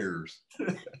in years.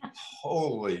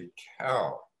 Holy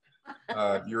cow.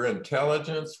 Your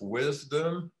intelligence,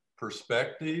 wisdom,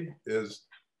 perspective is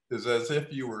as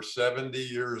if you were 70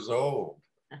 years old,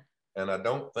 and I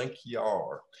don't think you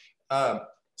are.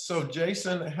 So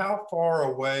Jason, how far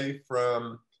away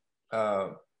from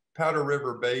Powder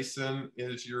River Basin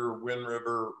is your Wind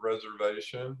River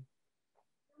Reservation?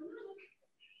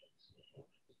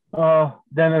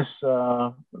 Dennis,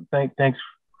 thanks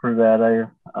for that.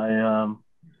 I've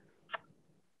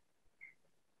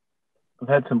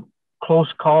had some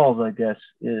close calls, I guess,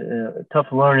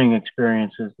 tough learning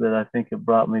experiences that I think have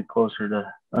brought me closer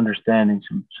to understanding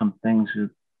some things that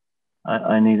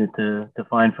I needed to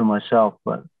find for myself.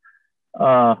 But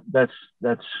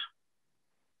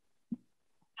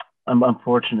I'm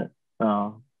fortunate.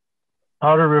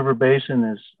 Powder River Basin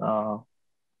is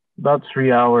about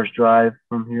 3 hours drive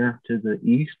from here to the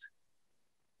east.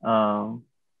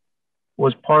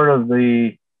 Was part of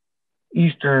the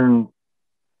eastern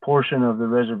portion of the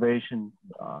reservation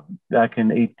back in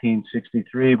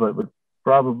 1863, but would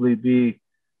probably be,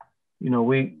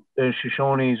 we, the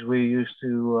Shoshones, we used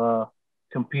to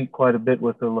compete quite a bit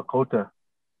with the Lakota,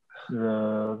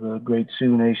 the Great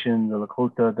Sioux Nation, the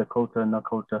Lakota, Dakota,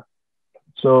 Nakota.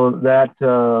 So that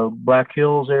Black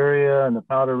Hills area and the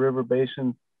Powder River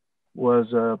Basin was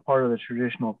part of the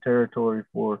traditional territory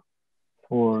for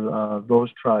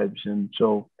those tribes, and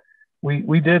so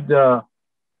we did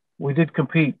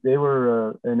compete. They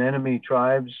were an enemy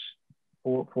tribes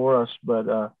for us,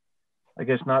 but I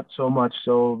guess not so much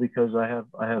so because I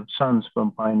have sons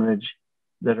from Pine Ridge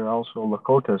that are also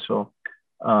Lakota. So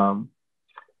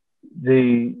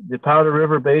the Powder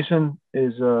River Basin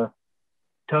is a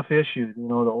tough issue. You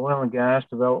know, the oil and gas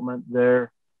development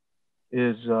there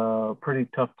is pretty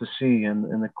tough to see,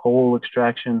 and the coal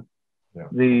extraction, Yeah.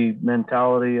 the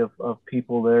mentality of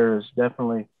people there is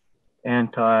definitely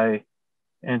anti-tribal,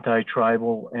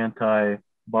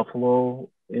 anti-buffalo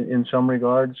in some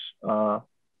regards.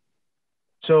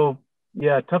 So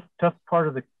yeah, tough part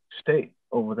of the state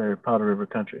over there, Powder River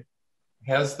country.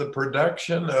 Has the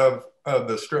production of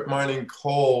the strip mining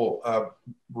coal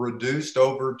reduced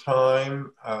over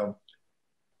time?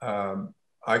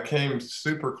 I came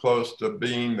super close to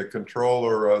being the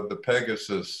controller of the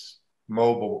Pegasus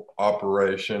mobile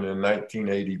operation in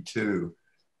 1982.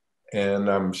 And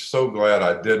I'm so glad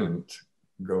I didn't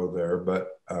go there,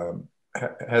 but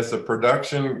has the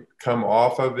production come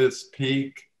off of its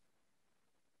peak?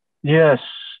 Yes.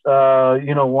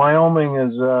 You know, Wyoming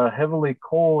is a heavily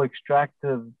coal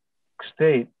extractive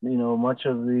state. You know, much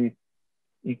of the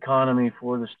economy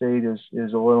for the state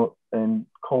is oil and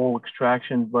coal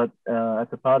extraction, but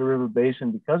at the Powder River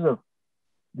Basin, because of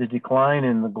the decline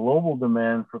in the global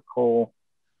demand for coal,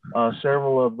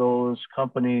 several of those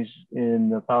companies in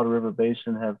the Powder River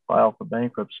Basin have filed for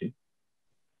bankruptcy.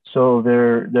 So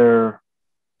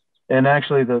and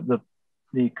actually the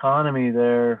economy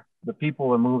there, the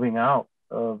people are moving out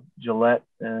of Gillette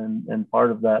and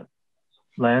part of that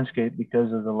landscape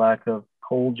because of the lack of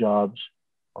coal jobs.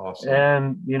 Awesome.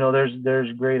 And you know,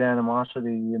 there's great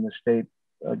animosity in the state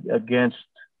against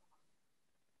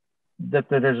that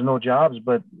there's no jobs,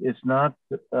 but it's not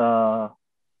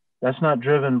that's not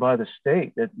driven by the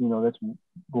state. That, you know, that's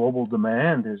global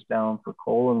demand is down for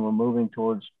coal, and we're moving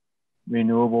towards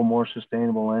renewable, more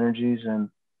sustainable energies, and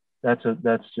that's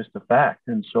just a fact.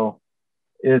 And so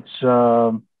it's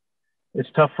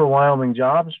tough for Wyoming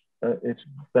jobs. It's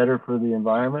better for the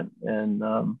environment,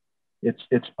 and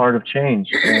it's part of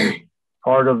change. And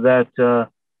part of that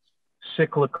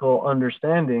cyclical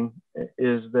understanding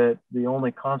is that the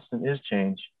only constant is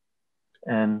change.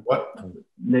 And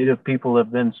Native people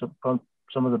have been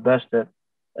some of the best at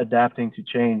adapting to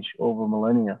change over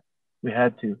millennia. We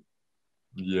had to.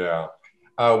 Yeah.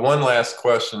 One last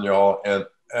question, y'all. And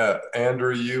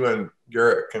Andrew, you and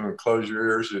Garrett can close your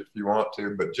ears if you want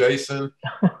to. But Jason,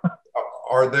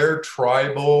 are there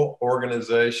tribal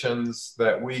organizations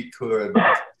that we could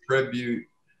contribute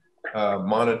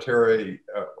monetary,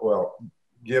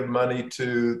 give money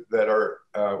to that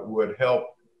would help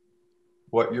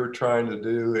what you're trying to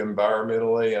do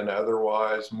environmentally and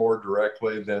otherwise more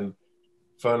directly than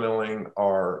funneling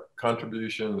our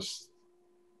contributions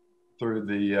through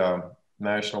the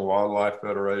National Wildlife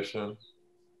Federation?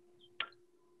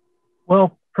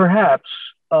 Well, perhaps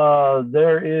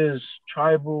there is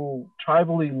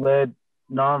tribally led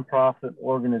nonprofit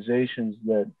organizations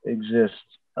that exist.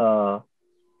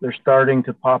 They're starting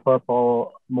to pop up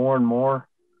more and more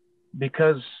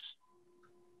because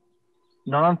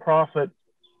nonprofit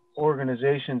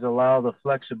organizations allow the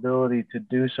flexibility to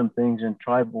do some things in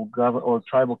tribal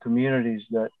communities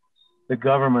that the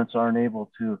governments aren't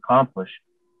able to accomplish.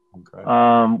 Okay.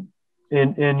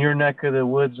 In your neck of the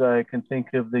woods, I can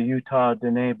think of the Utah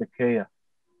Dene Bakea,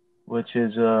 which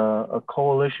is a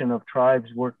coalition of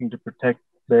tribes working to protect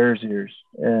Bears Ears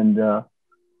and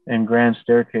Grand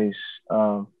Staircase.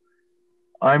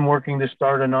 I'm working to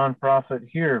start a nonprofit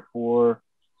here for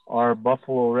our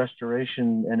Buffalo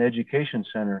Restoration and Education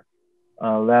Center.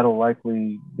 That'll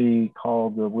likely be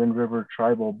called the Wind River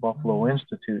Tribal Buffalo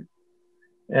Institute.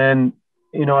 And,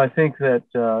 you know, I think that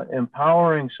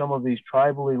empowering some of these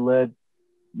tribally led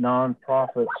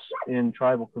nonprofits in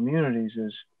tribal communities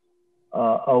is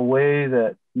a way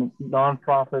that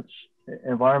nonprofits,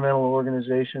 environmental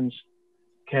organizations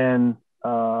can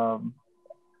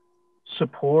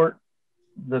support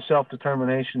the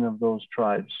self-determination of those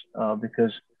tribes,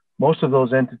 because most of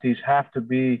those entities have to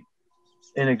be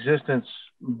in existence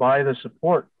by the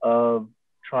support of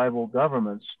tribal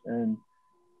governments. And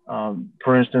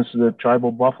for instance, the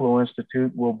Tribal Buffalo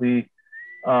Institute will be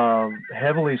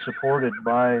heavily supported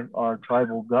by our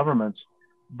tribal governments,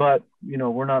 but you know,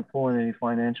 we're not pulling any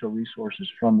financial resources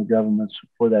from the governments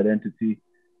for that entity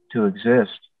to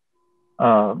exist,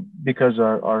 because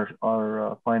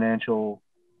our financial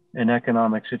and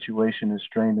economic situation is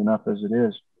strained enough as it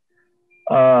is.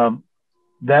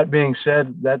 That being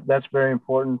said, that's very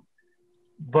important.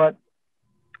 But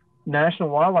National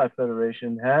Wildlife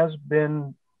Federation has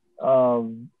been,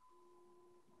 you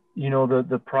know,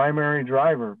 the primary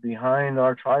driver behind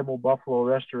our tribal buffalo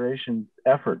restoration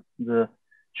effort. The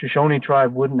Shoshone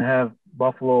tribe wouldn't have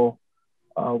buffalo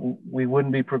we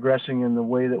wouldn't be progressing in the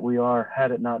way that we are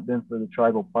had it not been for the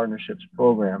Tribal Partnerships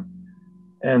Program.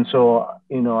 And so,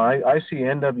 you know, I see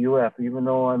NWF, even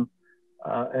though I'm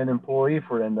an employee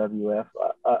for NWF,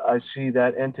 I see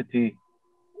that entity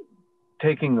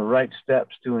taking the right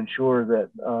steps to ensure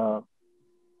that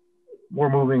we're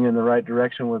moving in the right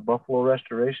direction with buffalo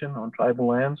restoration on tribal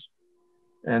lands.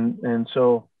 And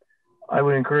so I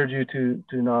would encourage you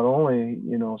to not only,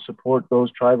 you know, support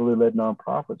those tribally led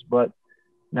nonprofits, but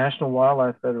National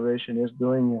Wildlife Federation is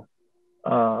doing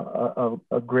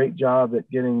a great job at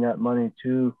getting that money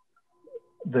to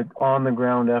the on the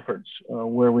ground efforts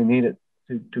where we need it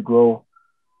to grow,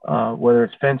 whether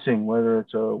it's fencing, whether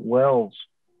it's wells,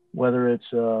 whether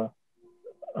it's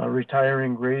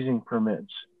retiring grazing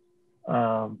permits.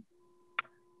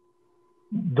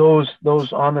 Those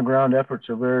on the ground efforts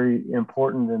are very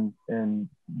important, and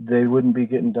they wouldn't be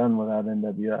getting done without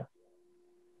NWF.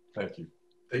 Thank you.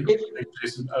 Thank you,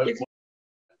 Jason.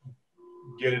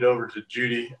 Get it over to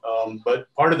Judy.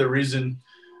 But part of the reason,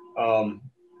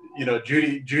 you know,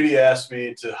 Judy asked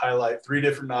me to highlight 3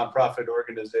 different nonprofit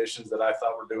organizations that I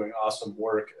thought were doing awesome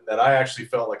work that I actually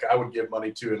felt like I would give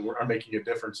money to and are making a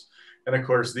difference. And of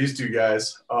course, these 2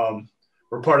 guys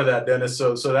were part of that, Dennis.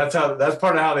 So that's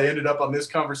part of how they ended up on this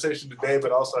conversation today,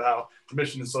 but also how the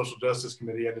Mission and Social Justice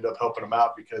Committee ended up helping them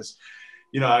out because,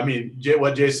 you know, I mean,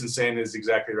 what Jason's saying is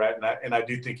exactly right. And I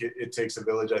do think it takes a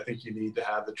village. I think you need to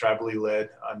have the tribally led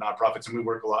nonprofits. And we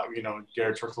work a lot, you know,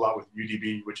 Garrett's worked a lot with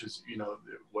UDB, which is, you know,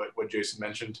 what Jason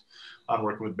mentioned on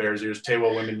working with Bears Ears,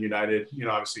 Tewa Women United, you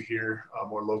know, obviously here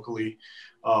more locally,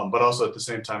 but also at the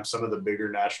same time, some of the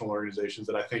bigger national organizations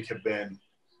that I think have been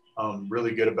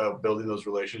really good about building those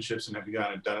relationships and have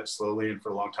done it slowly and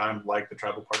for a long time, like the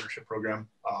Tribal Partnership Program.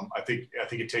 I think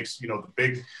it takes, you know,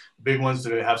 the big ones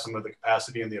to have some of the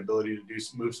capacity and the ability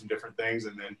to move some different things,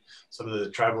 and then some of the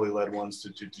tribally led ones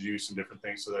to do some different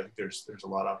things. So I think there's a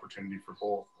lot of opportunity for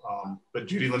both. But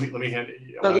Judy, let me hand it.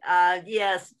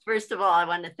 Yes, first of all, I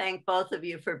want to thank both of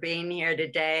you for being here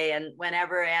today. And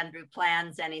whenever Andrew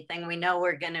plans anything, we know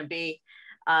we're going to be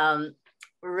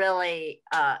really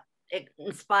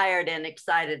inspired and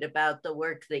excited about the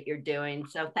work that you're doing.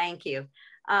 So thank you.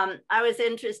 I was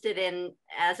interested in,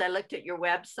 as I looked at your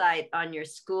website, on your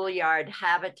schoolyard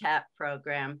habitat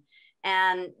program,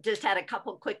 and just had a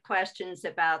couple quick questions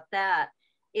about that.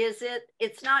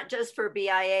 It's not just for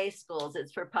BIA schools,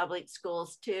 it's for public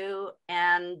schools too.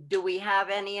 And do we have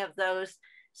any of those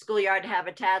schoolyard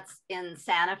habitats in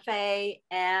Santa Fe?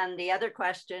 And the other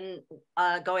question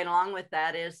going along with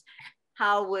that is,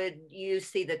 how would you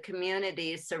see the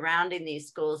communities surrounding these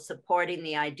schools supporting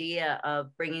the idea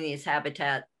of bringing these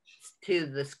habitats to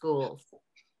the schools?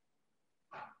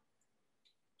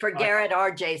 For Garrett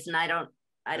or Jason, I don't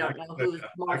know who's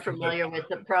more familiar with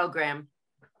the program.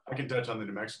 I can touch on the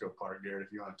New Mexico part, Garrett,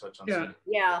 if you want to touch on that.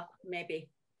 Yeah, maybe.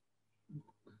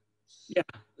 Yeah,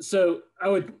 so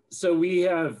we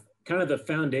have kind of the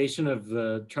foundation of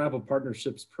the Tribal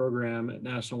Partnerships Program at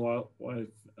National Wildlife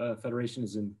Federation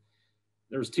is in.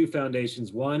 There's 2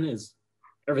 foundations. One is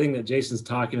everything that Jason's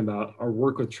talking about, our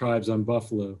work with tribes on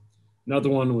buffalo. Another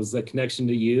one was the connection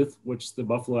to youth, which the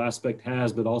buffalo aspect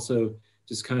has, but also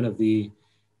just kind of the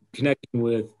connecting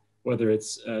with whether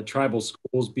it's tribal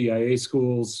schools, BIA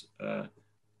schools,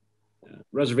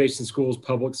 reservation schools,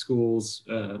 public schools,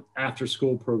 after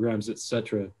school programs,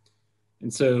 etc.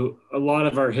 And so a lot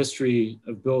of our history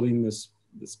of building this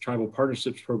tribal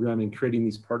partnerships program and creating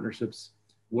these partnerships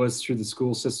was through the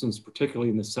school systems, particularly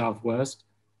in the Southwest.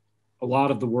 A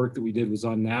lot of the work that we did was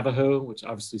on Navajo, which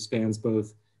obviously spans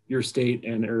both your state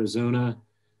and Arizona,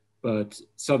 but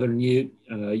Southern Ute,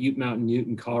 Ute Mountain Ute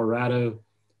in Colorado,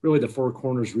 really the Four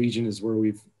Corners region is where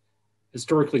we've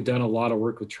historically done a lot of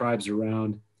work with tribes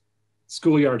around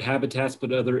schoolyard habitats,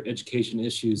 but other education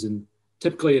issues. And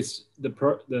typically it's the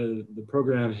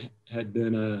program had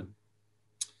been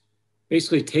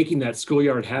basically taking that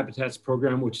schoolyard habitats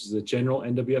program, which is a general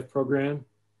NWF program,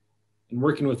 and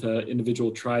working with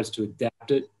individual tribes to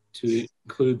adapt it to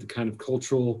include the kind of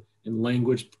cultural and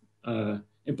language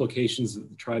implications that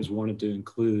the tribes wanted to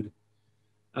include.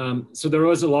 So there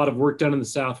was a lot of work done in the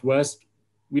Southwest.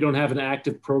 We don't have an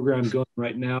active program going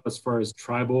right now as far as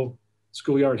tribal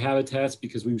schoolyard habitats,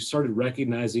 because we've started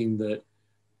recognizing that,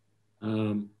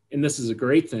 and this is a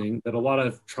great thing, that a lot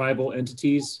of tribal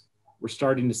entities we're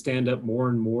starting to stand up more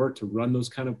and more to run those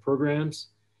kind of programs.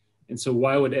 And so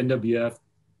why would NWF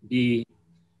be,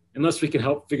 unless we can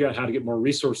help figure out how to get more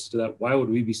resources to that, why would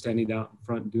we be standing out in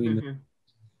front and doing that?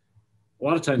 A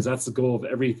lot of times that's the goal of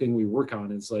everything we work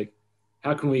on. It's like,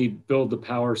 how can we build the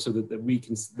power so that we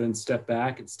can then step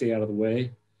back and stay out of the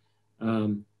way?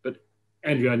 But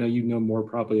Andrew, I know you know more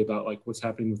probably about like what's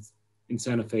happening in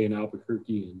Santa Fe and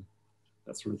Albuquerque and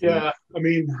that sort of thing. Yeah, I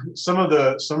mean, some of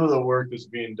the work that's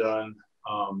being done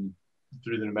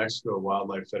through the New Mexico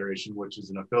Wildlife Federation, which is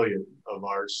an affiliate of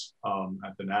ours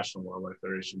at the National Wildlife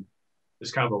Federation,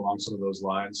 is kind of along some of those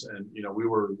lines. And we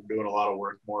were doing a lot of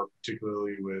work, more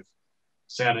particularly with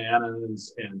Santa Ana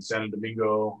and Santo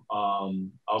Domingo.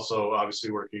 Also,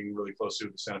 obviously, working really closely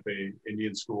with the Santa Fe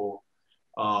Indian School.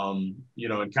 And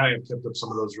kind of kept up some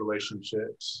of those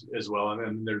relationships as well. And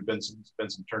then there's been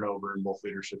some turnover in both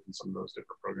leadership in some of those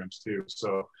different programs too.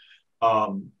 So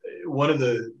one of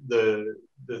the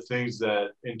things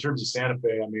that, in terms of Santa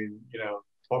Fe, I mean,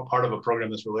 part of a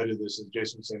program that's related to this, as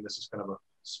Jason was saying, this is kind of a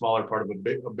smaller part of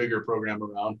a bigger program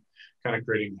around kind of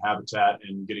creating habitat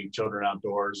and getting children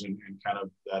outdoors and kind of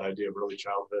that idea of early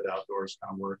childhood outdoors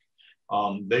kind of work.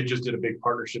 They just did a big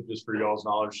partnership, just for y'all's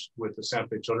knowledge, with the Santa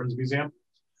Fe Children's Museum.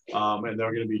 And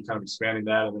they're going to be kind of expanding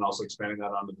that, and then also expanding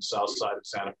that onto the south side of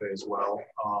Santa Fe as well.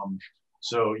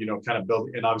 So, kind of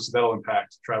build, and obviously that'll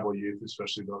impact tribal youth,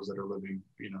 especially those that are living,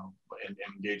 and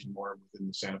engaging more within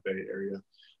the Santa Fe area.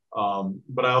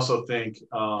 But I also think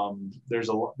there's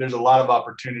a lot of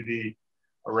opportunity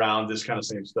around this kind of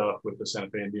same stuff with the Santa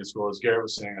Fe Indian School. As Garrett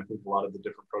was saying, I think a lot of the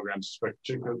different programs,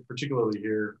 particularly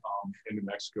here in New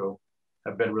Mexico,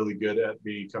 have been really good at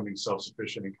becoming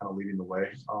self-sufficient and kind of leading the way.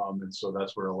 And so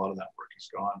that's where a lot of that work has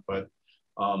gone. But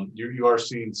you are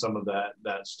seeing some of that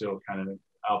still kind of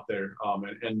out there.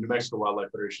 And New Mexico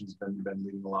Wildlife Federation has been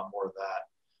leading a lot more of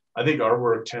that. I think our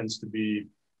work tends to be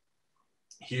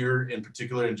here in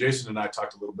particular, and Jason and I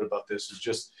talked a little bit about this, is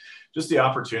just the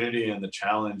opportunity and the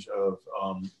challenge of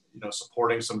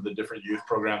supporting some of the different youth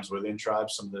programs within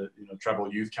tribes, some of the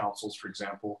tribal youth councils, for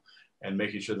example, and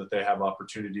making sure that they have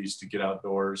opportunities to get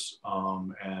outdoors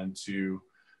and to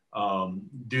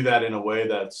do that in a way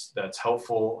that's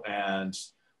helpful and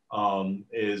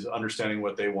is understanding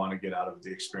what they want to get out of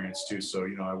the experience too. So,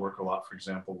 I work a lot, for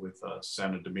example, with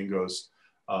Santo Domingo's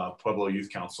Pueblo Youth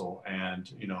Council, and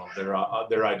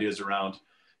their ideas around,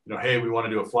 hey, we want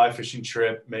to do a fly fishing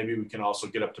trip. Maybe we can also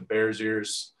get up to Bears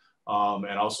Ears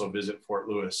and also visit Fort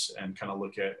Lewis and kind of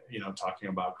look at, talking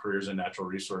about careers in natural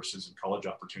resources and college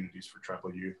opportunities for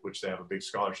tribal youth, which they have a big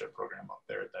scholarship program up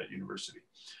there at that university.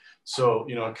 So,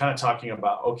 kind of talking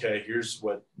about, okay, here's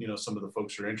what, some of the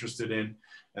folks are interested in.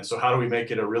 And so how do we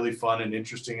make it a really fun and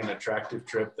interesting and attractive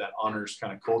trip that honors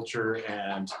kind of culture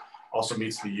and also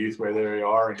meets the youth where they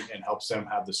are and helps them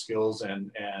have the skills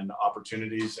and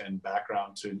opportunities and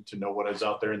background to know what is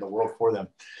out there in the world for them.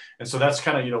 And so that's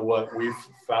kind of, what we've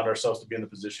found ourselves to be in the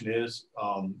position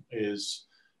is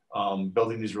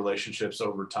building these relationships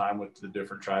over time with the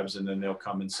different tribes. And then they'll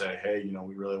come and say, hey,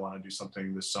 we really want to do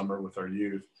something this summer with our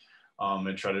youth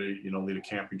and try to, lead a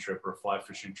camping trip or a fly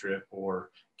fishing trip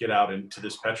or get out into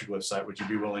this petroglyph site. Would you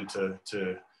be willing to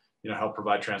help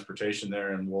provide transportation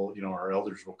there, and we'll, our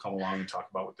elders will come along and talk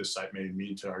about what this site may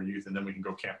mean to our youth, and then we can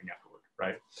go camping afterward,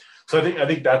 right? So I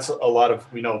think that's a lot of,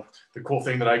 the cool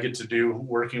thing that I get to do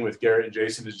working with Garrett and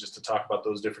Jason is just to talk about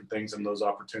those different things and those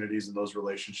opportunities and those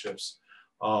relationships.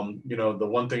 The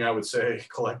one thing I would say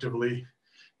collectively,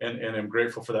 and I'm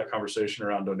grateful for that conversation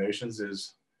around donations,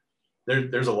 is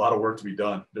there's a lot of work to be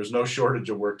done. There's no shortage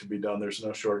of work to be done. There's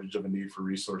no shortage of a need for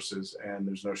resources, and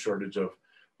there's no shortage of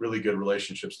really good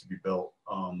relationships to be built.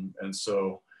 And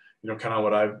so, kind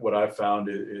of what I've found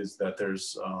is that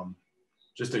there's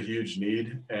just a huge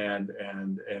need, and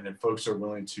if folks are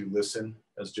willing to listen,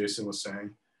 as Jason was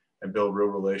saying, and build real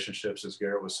relationships, as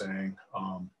Garrett was saying,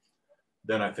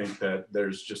 then I think that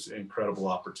there's just incredible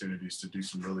opportunities to do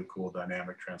some really cool,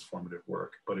 dynamic, transformative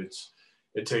work. But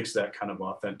it takes that kind of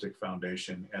authentic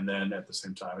foundation, and then at the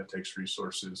same time, it takes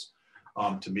resources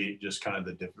to meet just kind of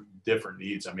the different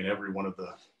needs. I mean, every one of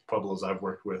the Pueblos I've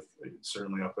worked with,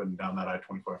 certainly up and down that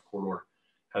I-25 corridor,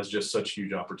 has just such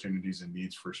huge opportunities and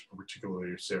needs for,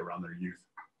 particularly, say, around their youth.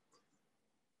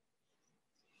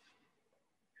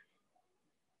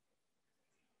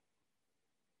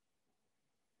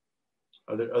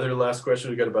 Other last questions?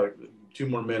 We got about 2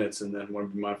 more minutes, and then want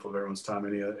to be mindful of everyone's time.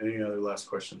 Any other last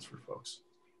questions for folks?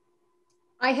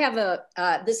 I have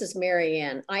this is Mary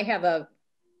Ann. I have a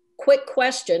quick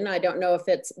question. I don't know if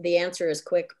the answer is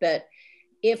quick, but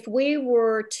if we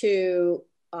were to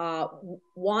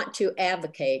want to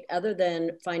advocate other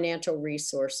than financial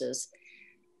resources,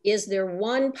 is there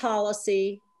one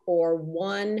policy or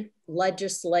one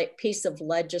piece of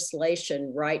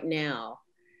legislation right now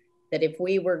that if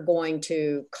we were going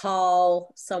to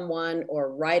call someone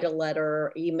or write a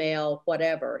letter, email,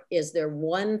 whatever, is there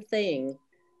one thing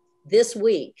this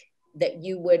week that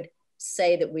you would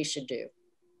say that we should do?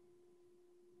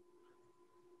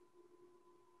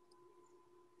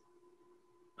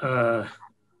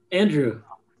 Andrew,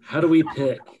 how do we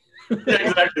pick? Yeah,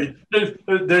 exactly.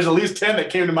 There's at least 10 that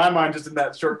came to my mind just in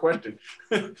that short question.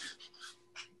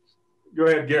 Go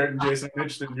ahead, Garrett and Jason. I'm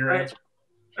interested in your answer.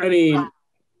 I mean,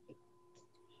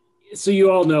 so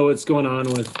you all know what's going on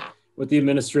with the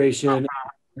administration,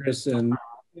 and there's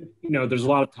a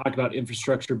lot of talk about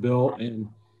infrastructure bill and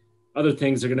other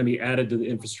things are going to be added to the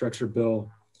infrastructure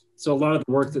bill. So a lot of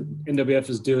the work that NWF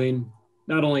is doing,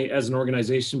 not only as an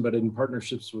organization, but in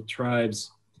partnerships with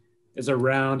tribes, is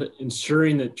around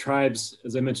ensuring that tribes,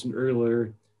 as I mentioned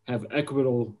earlier, have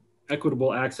equitable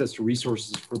access to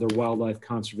resources for their wildlife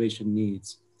conservation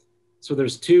needs. So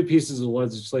there's two pieces of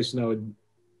legislation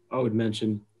I would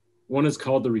mention. One is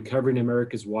called the Recovering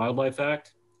America's Wildlife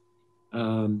Act.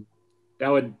 That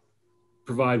would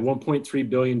provide $1.3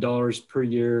 billion per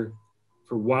year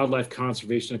for wildlife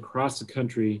conservation across the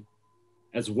country,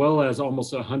 as well as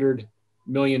almost $100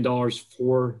 million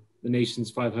for the nation's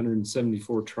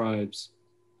 574 tribes.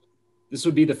 This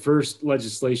would be the first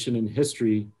legislation in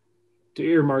history to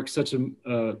earmark such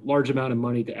a large amount of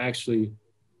money to actually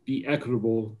be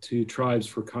equitable to tribes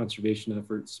for conservation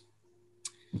efforts.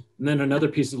 And then another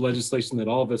piece of legislation that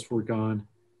all of us work on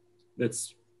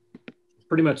that's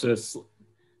pretty much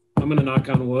I'm going to knock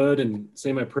on wood and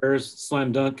say my prayers,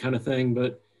 slam dunk kind of thing,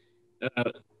 but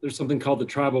there's something called the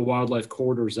Tribal Wildlife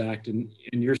Corridors Act, and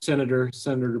your Senator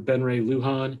Ben Ray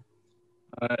Lujan,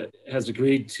 has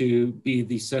agreed to be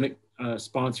the Senate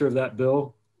sponsor of that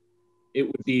bill. It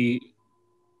would be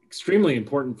extremely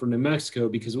important for New Mexico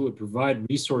because it would provide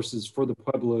resources for the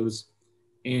Pueblos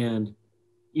and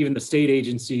even the state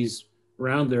agencies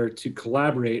around there to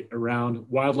collaborate around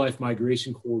wildlife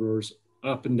migration corridors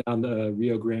up and down the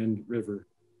Rio Grande River.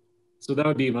 So that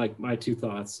would be my two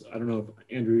thoughts. I don't know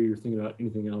if Andrew, you're thinking about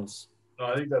anything else. No,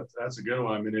 I think that's a good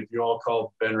one. I mean, if you all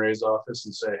call Ben Ray's office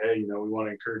and say, hey, we want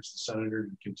to encourage the senator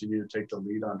to continue to take the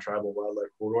lead on tribal wildlife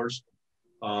corridors,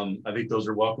 I think those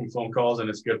are welcome phone calls, and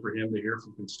it's good for him to hear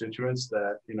from constituents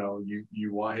that,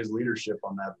 you want his leadership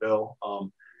on that bill.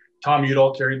 Tom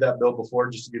Udall carried that bill before,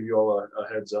 just to give you all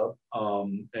a heads up.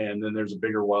 And then there's a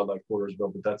bigger wildlife corridors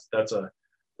bill, but that's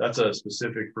a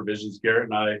specific provisions. Garrett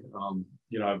and I,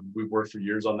 we've worked for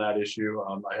years on that issue.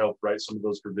 I helped write some of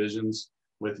those provisions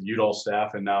with the Udall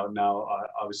staff, and now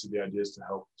obviously the idea is to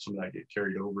help some of that get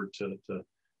carried over to the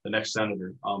next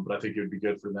senator. But I think it would be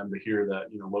good for them to hear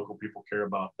that local people care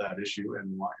about that issue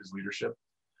and want his leadership.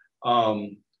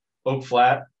 Oak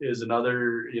Flat is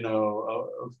another,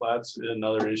 Oak Flat's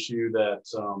another issue that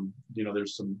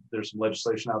there's some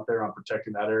legislation out there on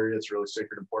protecting that area. It's a really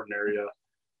sacred, important area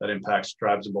that impacts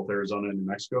tribes in both Arizona and New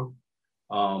Mexico.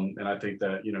 And I think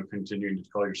that, continuing to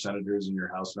call your senators and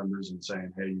your House members and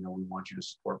saying, hey, we want you to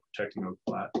support protecting Oak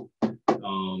Flat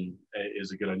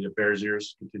is a good idea. Bears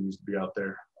Ears continues to be out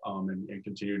there and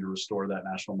continue to restore that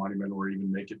national monument or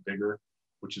even make it bigger,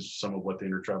 which is some of what the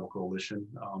Intertribal Coalition,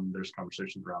 there's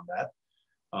conversations around that.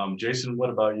 Jason, what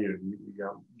about you? You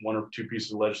got one or two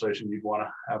pieces of legislation you'd want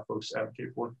to have folks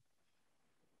advocate for?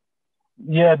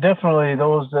 Yeah, definitely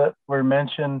those that were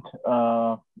mentioned.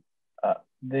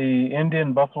 The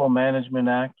Indian Buffalo Management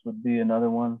Act would be another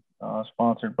one,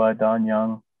 sponsored by Don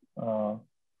Young,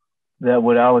 that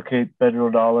would allocate federal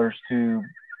dollars to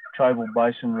tribal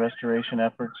bison restoration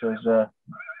efforts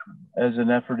as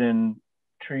an effort in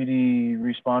treaty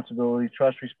responsibility,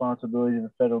 trust responsibility to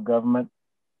the federal government.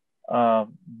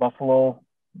 Buffalo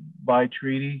by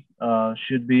treaty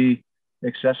should be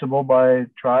accessible by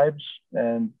tribes,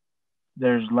 and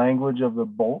there's language of the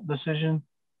Bolt decision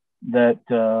that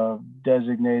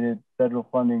designated federal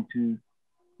funding to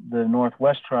the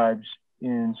Northwest tribes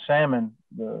in salmon,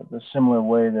 the similar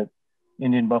way that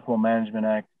Indian Buffalo Management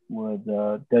Act would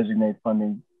designate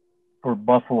funding for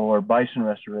buffalo or bison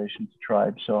restoration to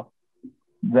tribes. So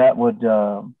that would,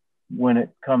 when it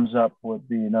comes up, would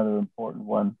be another important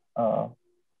one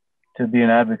to be an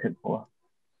advocate for.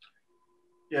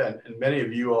 Yeah, and many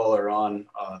of you all are on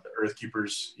the Earth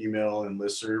Keepers email and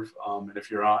listserv. And if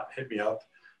you're not, hit me up.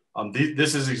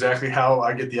 This is exactly how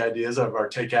I get the ideas of our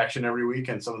take action every week,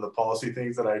 and some of the policy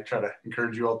things that I try to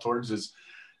encourage you all towards is,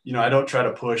 I don't try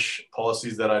to push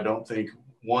policies that I don't think,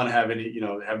 one, have any,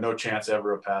 have no chance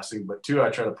ever of passing, but two, I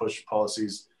try to push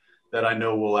policies that I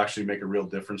know will actually make a real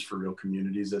difference for real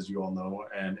communities, as you all know.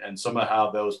 And some of how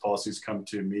those policies come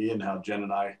to me and how Jen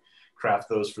and I craft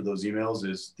those for those emails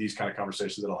is these kind of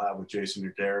conversations that I'll have with Jason or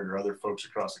Garrett or other folks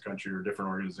across the country or different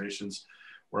organizations,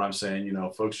 where I'm saying,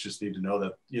 folks just need to know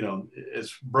that,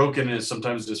 as broken and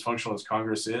sometimes dysfunctional as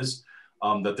Congress is,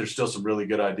 that there's still some really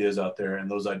good ideas out there, and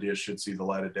those ideas should see the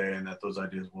light of day, and that those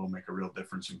ideas will make a real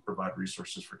difference and provide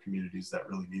resources for communities that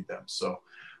really need them. So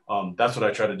that's what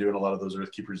I try to do in a lot of those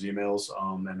Earth Keepers emails,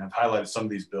 and I've highlighted some of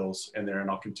these bills in there, and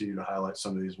I'll continue to highlight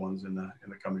some of these ones in the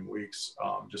coming weeks,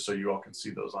 just so you all can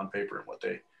see those on paper and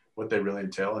what they really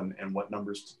entail, and what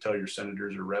numbers to tell your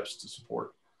senators or reps to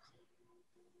support.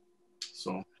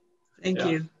 So thank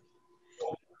you.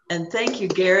 And thank you,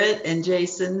 Garrett and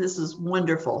Jason. This is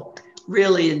wonderful.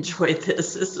 Really enjoyed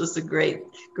this. This was a great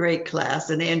class.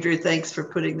 And Andrew, thanks for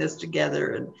putting this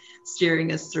together and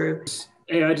steering us through.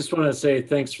 Hey, I just want to say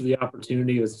thanks for the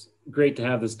opportunity. It was great to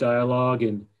have this dialogue,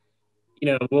 and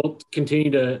we'll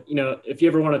continue to, if you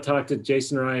ever want to talk to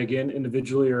Jason or I again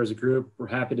individually or as a group, we're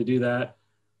happy to do that.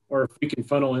 Or if we can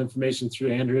funnel information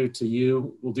through Andrew to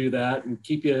you, we'll do that and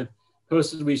keep you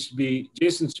posted.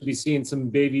 Jason should be seeing some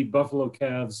baby buffalo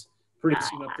calves pretty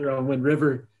soon up there on Wind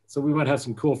River. So we might have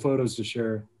some cool photos to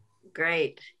share.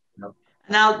 Great.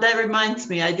 Now that reminds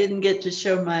me, I didn't get to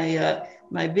show my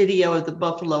my video of the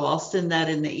buffalo. I'll send that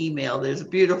in the email. There's a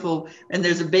beautiful, and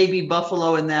there's a baby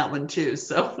buffalo in that one too.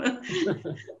 So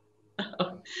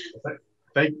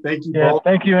thank you Yeah, both.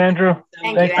 thank you, Andrew.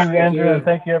 Thank Thank you, you, Andrew, and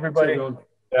thank you, everybody.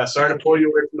 Yeah, sorry to pull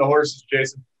you away from the horses,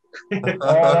 Jason. Oh, that's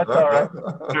all right.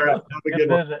 All right, have a Good good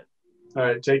one. visit. All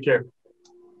right, take care.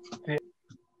 See you.